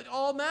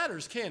all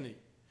matters, can he?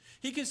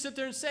 He can sit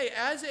there and say,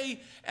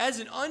 as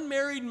an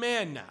unmarried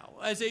man now,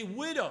 as a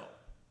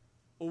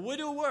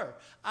widower,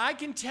 I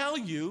can tell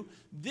you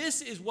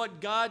this is what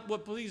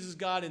pleases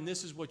God, and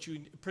this is what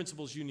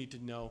principles you need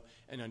to know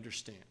and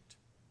understand.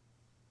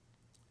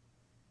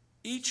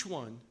 Each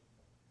one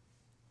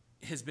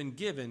has been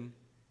given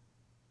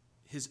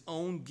his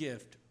own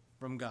gift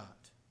from God.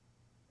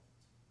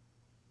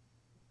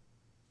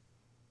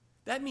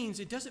 That means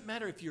it doesn't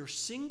matter if you're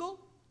single,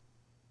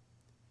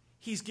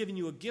 he's given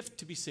you a gift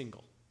to be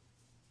single.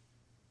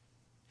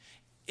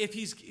 If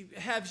he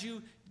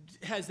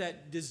has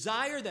that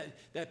desire,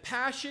 that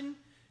passion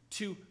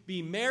to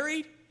be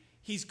married,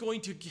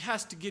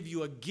 has to give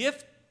you a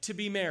gift to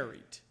be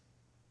married.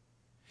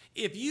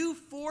 If you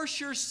force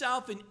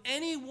yourself in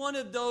any one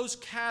of those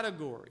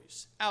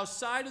categories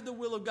outside of the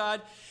will of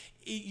God,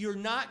 you're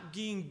not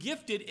being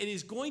gifted. It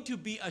is going to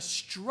be a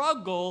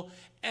struggle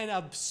and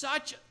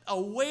such a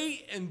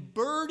weight and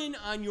burden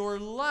on your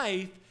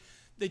life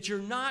that you're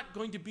not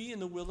going to be in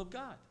the will of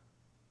God.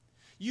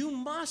 You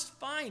must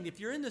find, if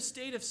you're in the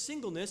state of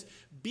singleness,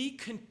 be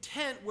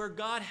content where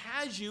God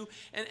has you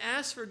and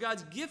ask for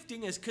God's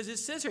gifting, because it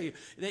says here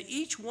that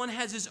each one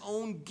has his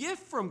own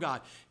gift from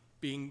God.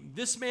 Being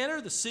this manner,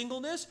 the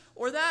singleness,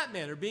 or that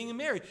manner, being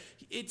married.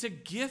 It's a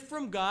gift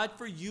from God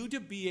for you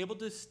to be able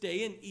to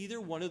stay in either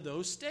one of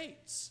those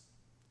states.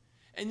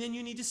 And then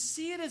you need to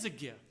see it as a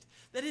gift.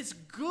 That it's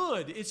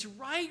good. It's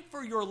right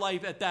for your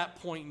life at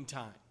that point in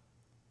time.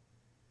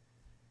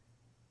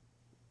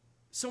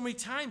 So many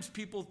times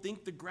people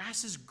think the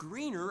grass is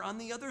greener on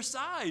the other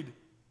side.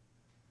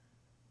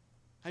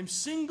 I'm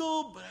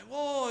single,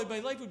 but my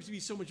life would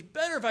be so much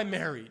better if I'm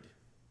married.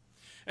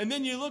 And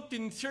then you look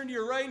and turn to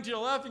your right and to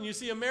your left and you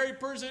see a married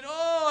person.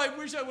 I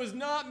wish I was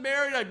not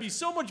married. I'd be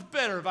so much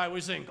better if I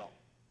was single.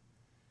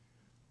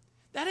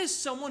 That is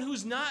someone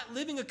who's not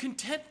living a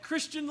content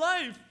Christian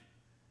life.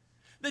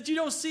 That you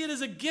don't see it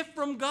as a gift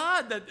from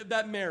God,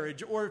 that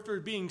marriage, or for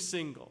being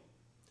single.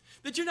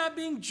 That you're not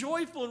being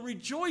joyful and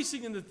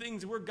rejoicing in the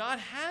things where God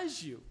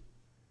has you.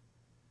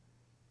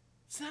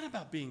 It's not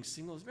about being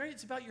single.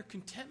 It's about your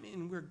contentment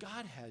in where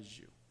God has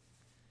you.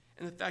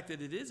 And the fact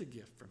that it is a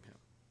gift from him.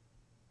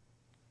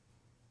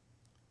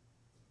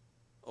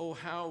 Oh,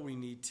 how we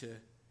need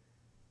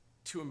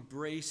to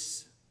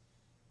embrace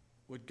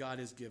what God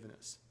has given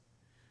us.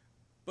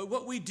 But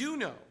what we do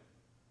know,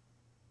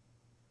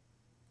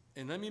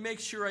 and let me make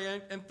sure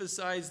I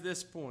emphasize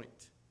this point.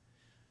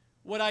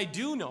 What I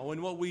do know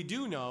and what we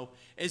do know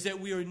is that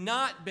we are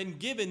not been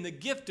given the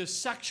gift of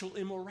sexual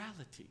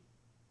immorality.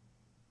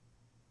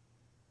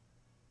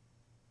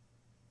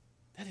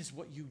 That is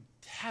what you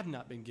have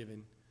not been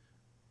given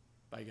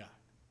by God.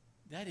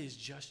 That is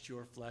just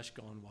your flesh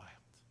gone wild.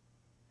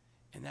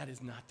 And that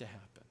is not to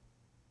happen.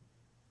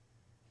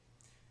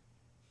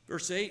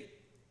 Verse 8,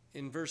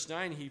 in verse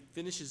 9, he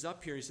finishes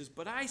up here. He says,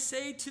 but I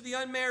say to the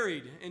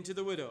unmarried and to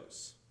the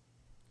widows,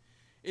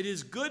 it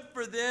is good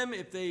for them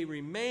if they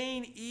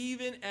remain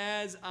even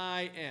as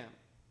I am.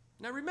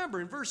 Now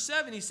remember, in verse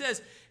 7, he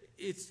says,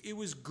 it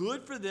was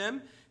good for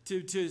them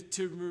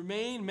to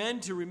remain, men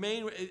to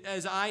remain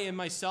as I am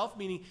myself,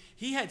 meaning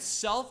he had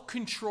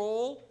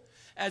self-control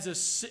as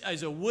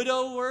a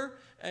widow or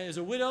a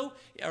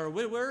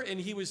widower, and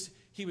he was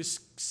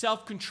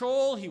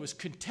self-control, he was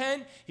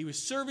content, he was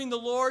serving the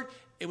Lord.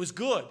 It was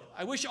good.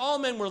 I wish all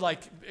men were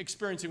like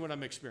experiencing what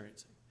I'm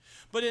experiencing.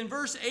 But in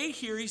verse 8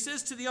 here, he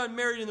says to the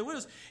unmarried and the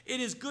widows, it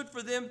is good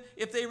for them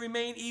if they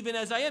remain even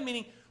as I am,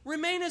 meaning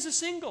remain as a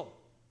single.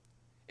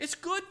 It's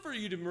good for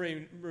you to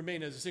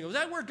remain as a single. Is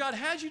that where God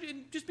has you?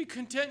 Just be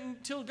content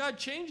until God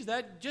changes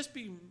that. Just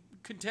be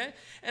content.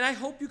 And I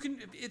hope you can,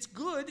 it's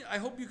good. I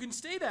hope you can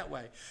stay that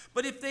way.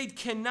 But if they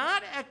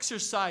cannot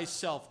exercise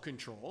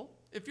self-control,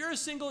 if you're a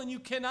single and you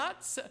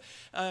cannot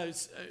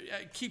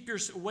keep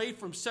yourself away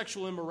from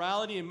sexual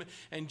immorality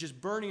and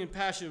just burning in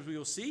passion, as we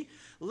will see,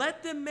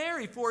 let them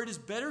marry, for it is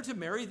better to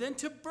marry than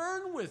to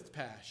burn with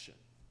passion.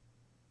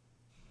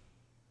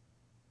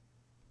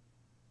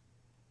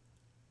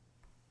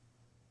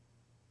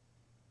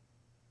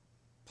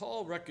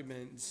 Paul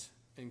recommends,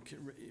 and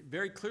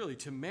very clearly,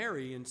 to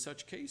marry in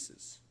such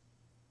cases.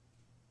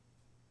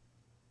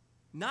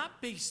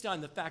 Not based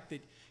on the fact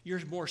that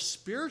you're more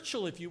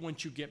spiritual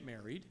once you get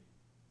married,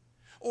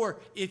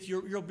 or if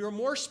you're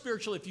more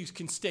spiritual if you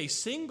can stay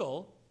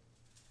single.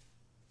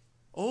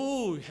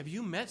 Oh, have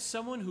you met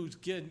someone who's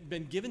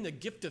been given the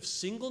gift of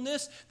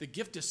singleness, the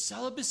gift of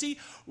celibacy?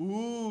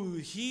 Ooh,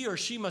 he or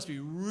she must be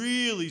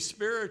really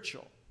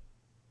spiritual.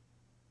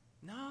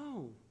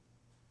 No.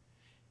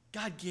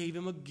 God gave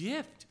him a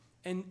gift,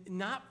 and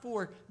not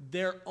for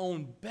their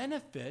own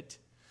benefit,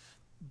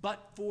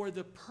 but for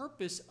the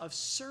purpose of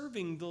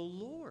serving the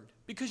Lord.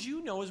 Because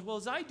you know as well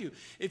as I do,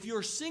 if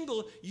you're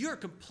single, you're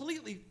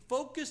completely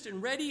focused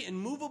and ready and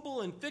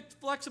movable and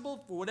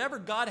flexible for whatever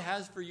God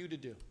has for you to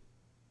do.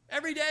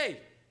 Every day.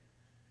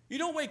 You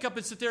don't wake up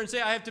and sit there and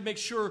say, I have to make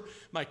sure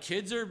my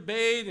kids are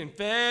bathed and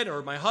fed,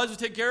 or my husband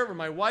take care of, or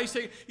my wife's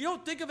taking. You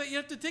don't think of it. You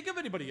have to think of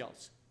anybody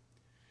else.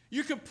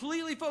 You're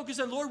completely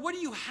focused on, Lord, what do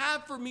you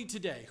have for me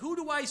today? Who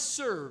do I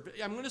serve?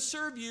 I'm going to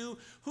serve you.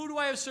 Who do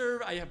I have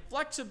served? I have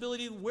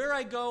flexibility where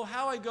I go,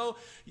 how I go.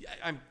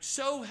 I'm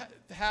so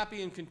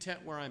happy and content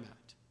where I'm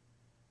at.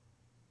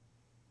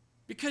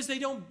 Because they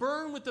don't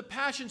burn with the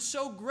passion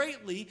so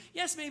greatly.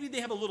 Yes, maybe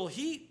they have a little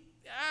heat.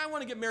 I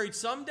want to get married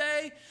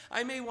someday.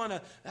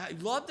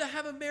 I'd love to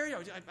have a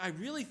marriage. I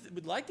really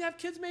would like to have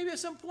kids maybe at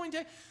some point.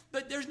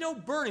 But there's no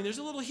burning. There's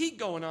a little heat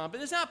going on,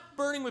 but it's not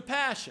burning with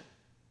passion.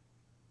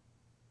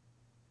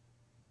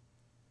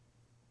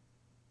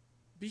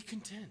 Be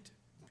content.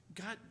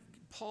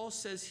 Paul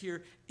says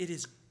here, it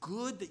is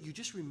good that you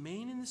just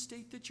remain in the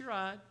state that you're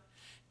at.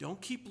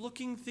 Don't keep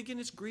looking, thinking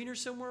it's greener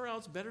somewhere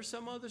else, better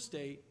some other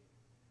state.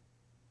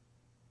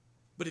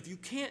 But if you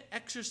can't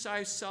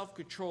exercise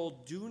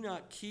self-control, do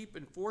not keep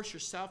and force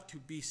yourself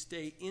to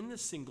stay in the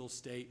single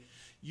state.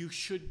 You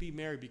should be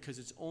married, because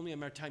it's only a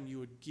matter of time you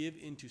would give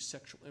into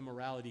sexual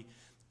immorality,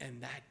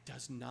 and that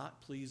does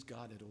not please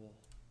God at all.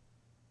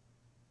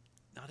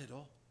 Not at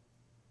all.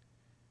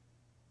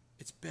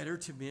 It's better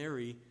to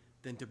marry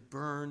than to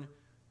burn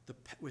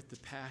with the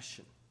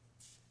passion.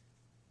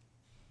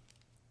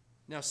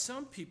 Now,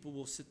 some people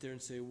will sit there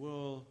and say,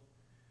 well,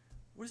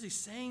 what is he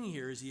saying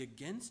here? Is he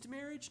against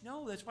marriage?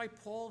 No, that's why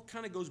Paul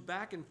kind of goes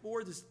back and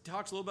forth. He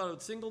talks a little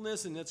about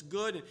singleness, and that's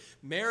good, and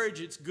marriage,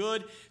 it's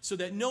good, so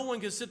that no one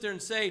can sit there and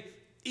say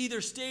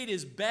either state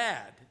is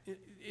bad.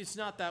 It's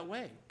not that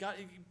way.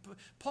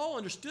 Paul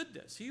understood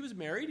this. He was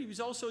married. He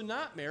was also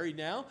not married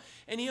now,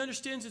 and he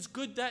understands it's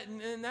good that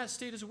in that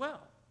state as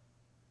well.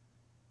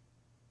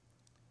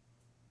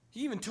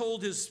 He even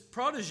told his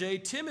protege,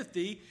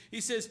 Timothy, he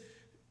says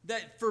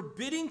that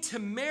forbidding to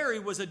marry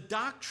was a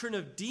doctrine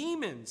of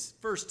demons,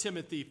 1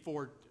 Timothy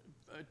 4,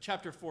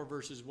 chapter 4,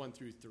 verses 1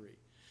 through 3.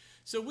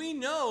 So we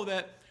know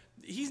that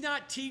he's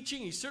not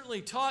teaching. He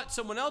certainly taught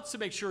someone else to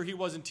make sure he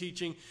wasn't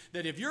teaching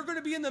that if you're going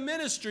to be in the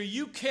ministry,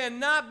 you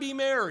cannot be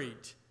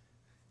married.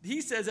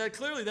 He says that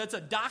clearly. That's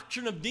a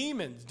doctrine of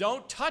demons.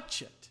 Don't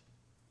touch it.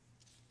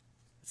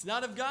 It's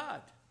not of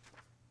God.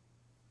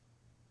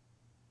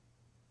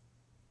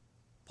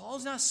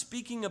 Paul's not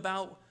speaking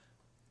about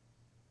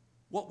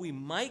what we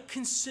might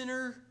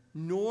consider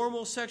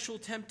normal sexual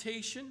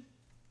temptation.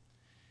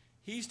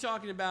 He's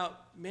talking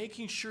about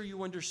making sure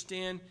you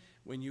understand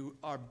when you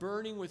are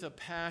burning with a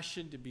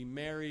passion to be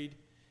married,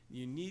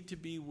 you need to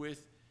be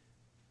with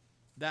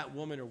that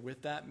woman or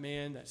with that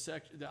man,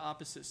 the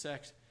opposite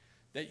sex,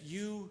 that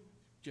you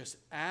just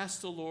ask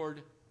the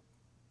Lord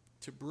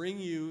to bring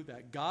you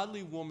that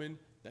godly woman,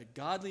 that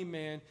godly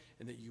man,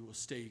 and that you will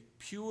stay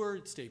pure,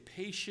 stay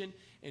patient,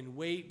 and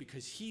wait,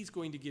 because he's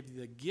going to give you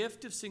the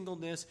gift of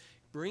singleness,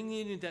 bring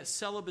you into that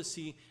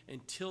celibacy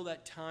until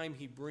that time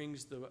he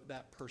brings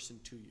that person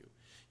to you.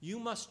 You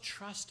must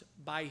trust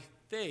by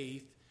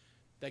faith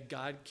that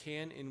God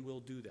can and will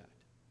do that.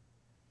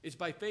 It's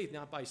by faith,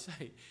 not by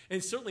sight.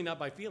 And certainly not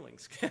by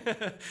feelings.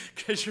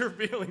 Because your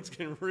feelings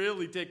can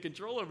really take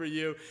control over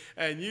you,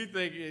 and you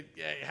think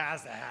it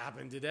has to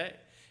happen today.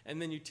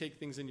 And then you take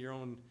things in your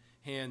own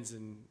hands,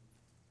 and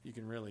you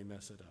can really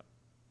mess it up.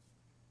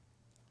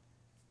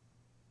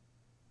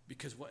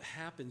 Because what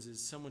happens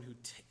is someone who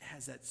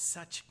has that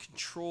such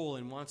control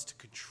and wants to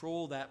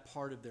control that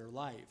part of their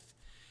life,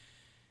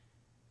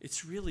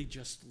 it's really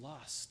just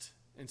lust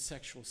and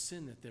sexual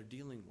sin that they're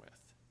dealing with.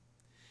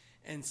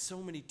 And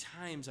so many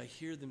times I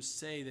hear them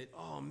say that,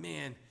 oh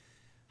man,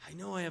 I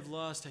know I have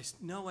lust, I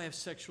know I have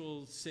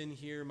sexual sin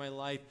here in my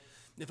life.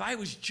 If I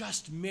was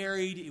just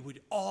married, it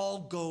would all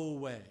go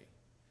away.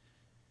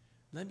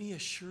 Let me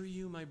assure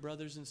you, my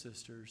brothers and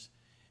sisters,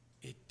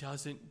 it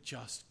doesn't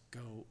just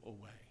go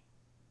away.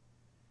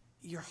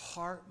 Your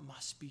heart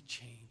must be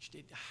changed.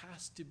 It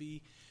has to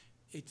be,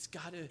 it's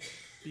got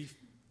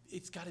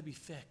to be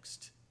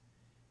fixed.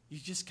 You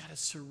just got to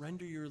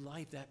surrender your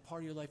life, that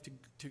part of your life,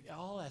 to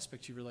all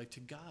aspects of your life,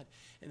 to God,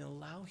 and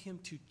allow him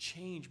to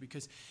change.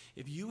 Because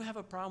if you have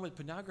a problem with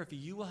pornography,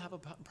 you will have a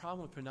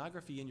problem with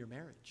pornography in your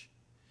marriage.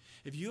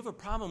 If you have a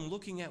problem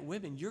looking at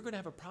women, you're going to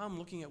have a problem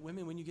looking at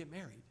women when you get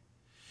married.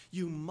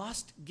 You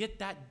must get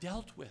that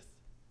dealt with.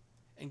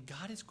 And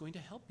God is going to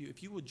help you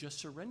if you will just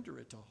surrender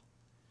it all.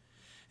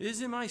 It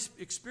is in my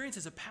experience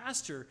as a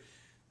pastor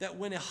that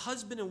when a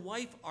husband and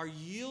wife are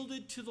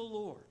yielded to the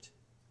Lord,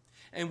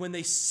 and when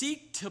they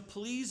seek to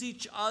please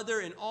each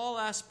other in all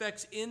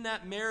aspects in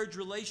that marriage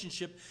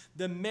relationship,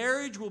 the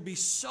marriage will be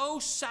so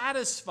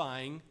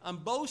satisfying on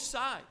both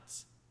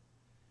sides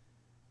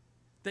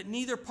that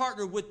neither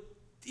partner would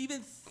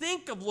even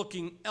think of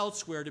looking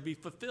elsewhere to be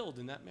fulfilled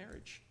in that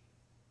marriage.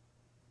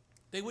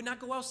 They would not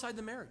go outside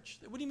the marriage.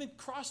 They wouldn't even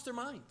cross their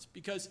minds,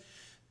 because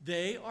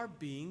they are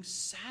being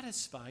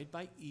satisfied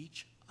by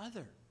each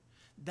other.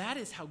 That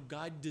is how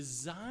God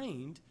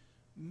designed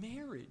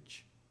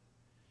marriage.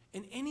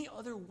 And any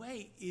other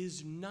way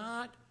is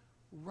not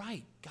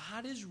right.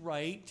 God is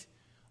right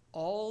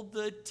all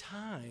the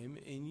time,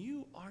 and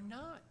you are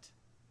not.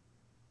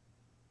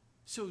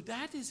 So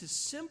that is as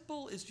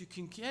simple as you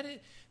can get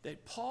it,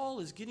 that Paul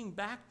is getting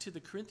back to the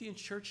Corinthian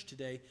church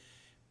today.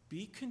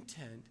 Be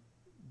content.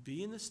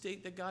 Be in the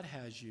state that God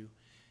has you.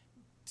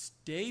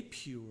 Stay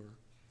pure.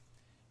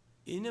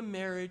 In a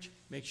marriage,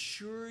 make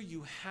sure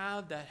you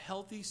have that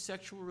healthy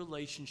sexual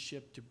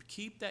relationship to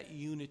keep that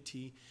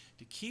unity,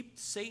 to keep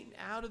Satan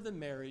out of the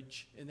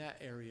marriage in that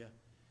area.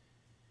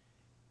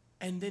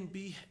 And then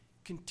be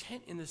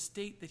content in the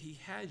state that he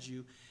has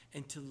you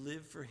and to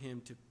live for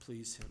him, to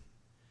please him.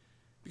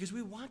 Because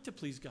we want to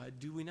please God,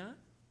 do we not?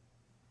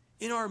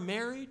 In our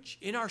marriage,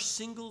 in our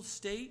single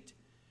state,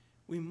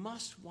 we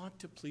must want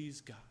to please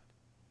God.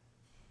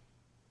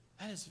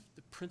 That is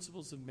the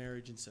principles of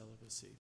marriage and celibacy.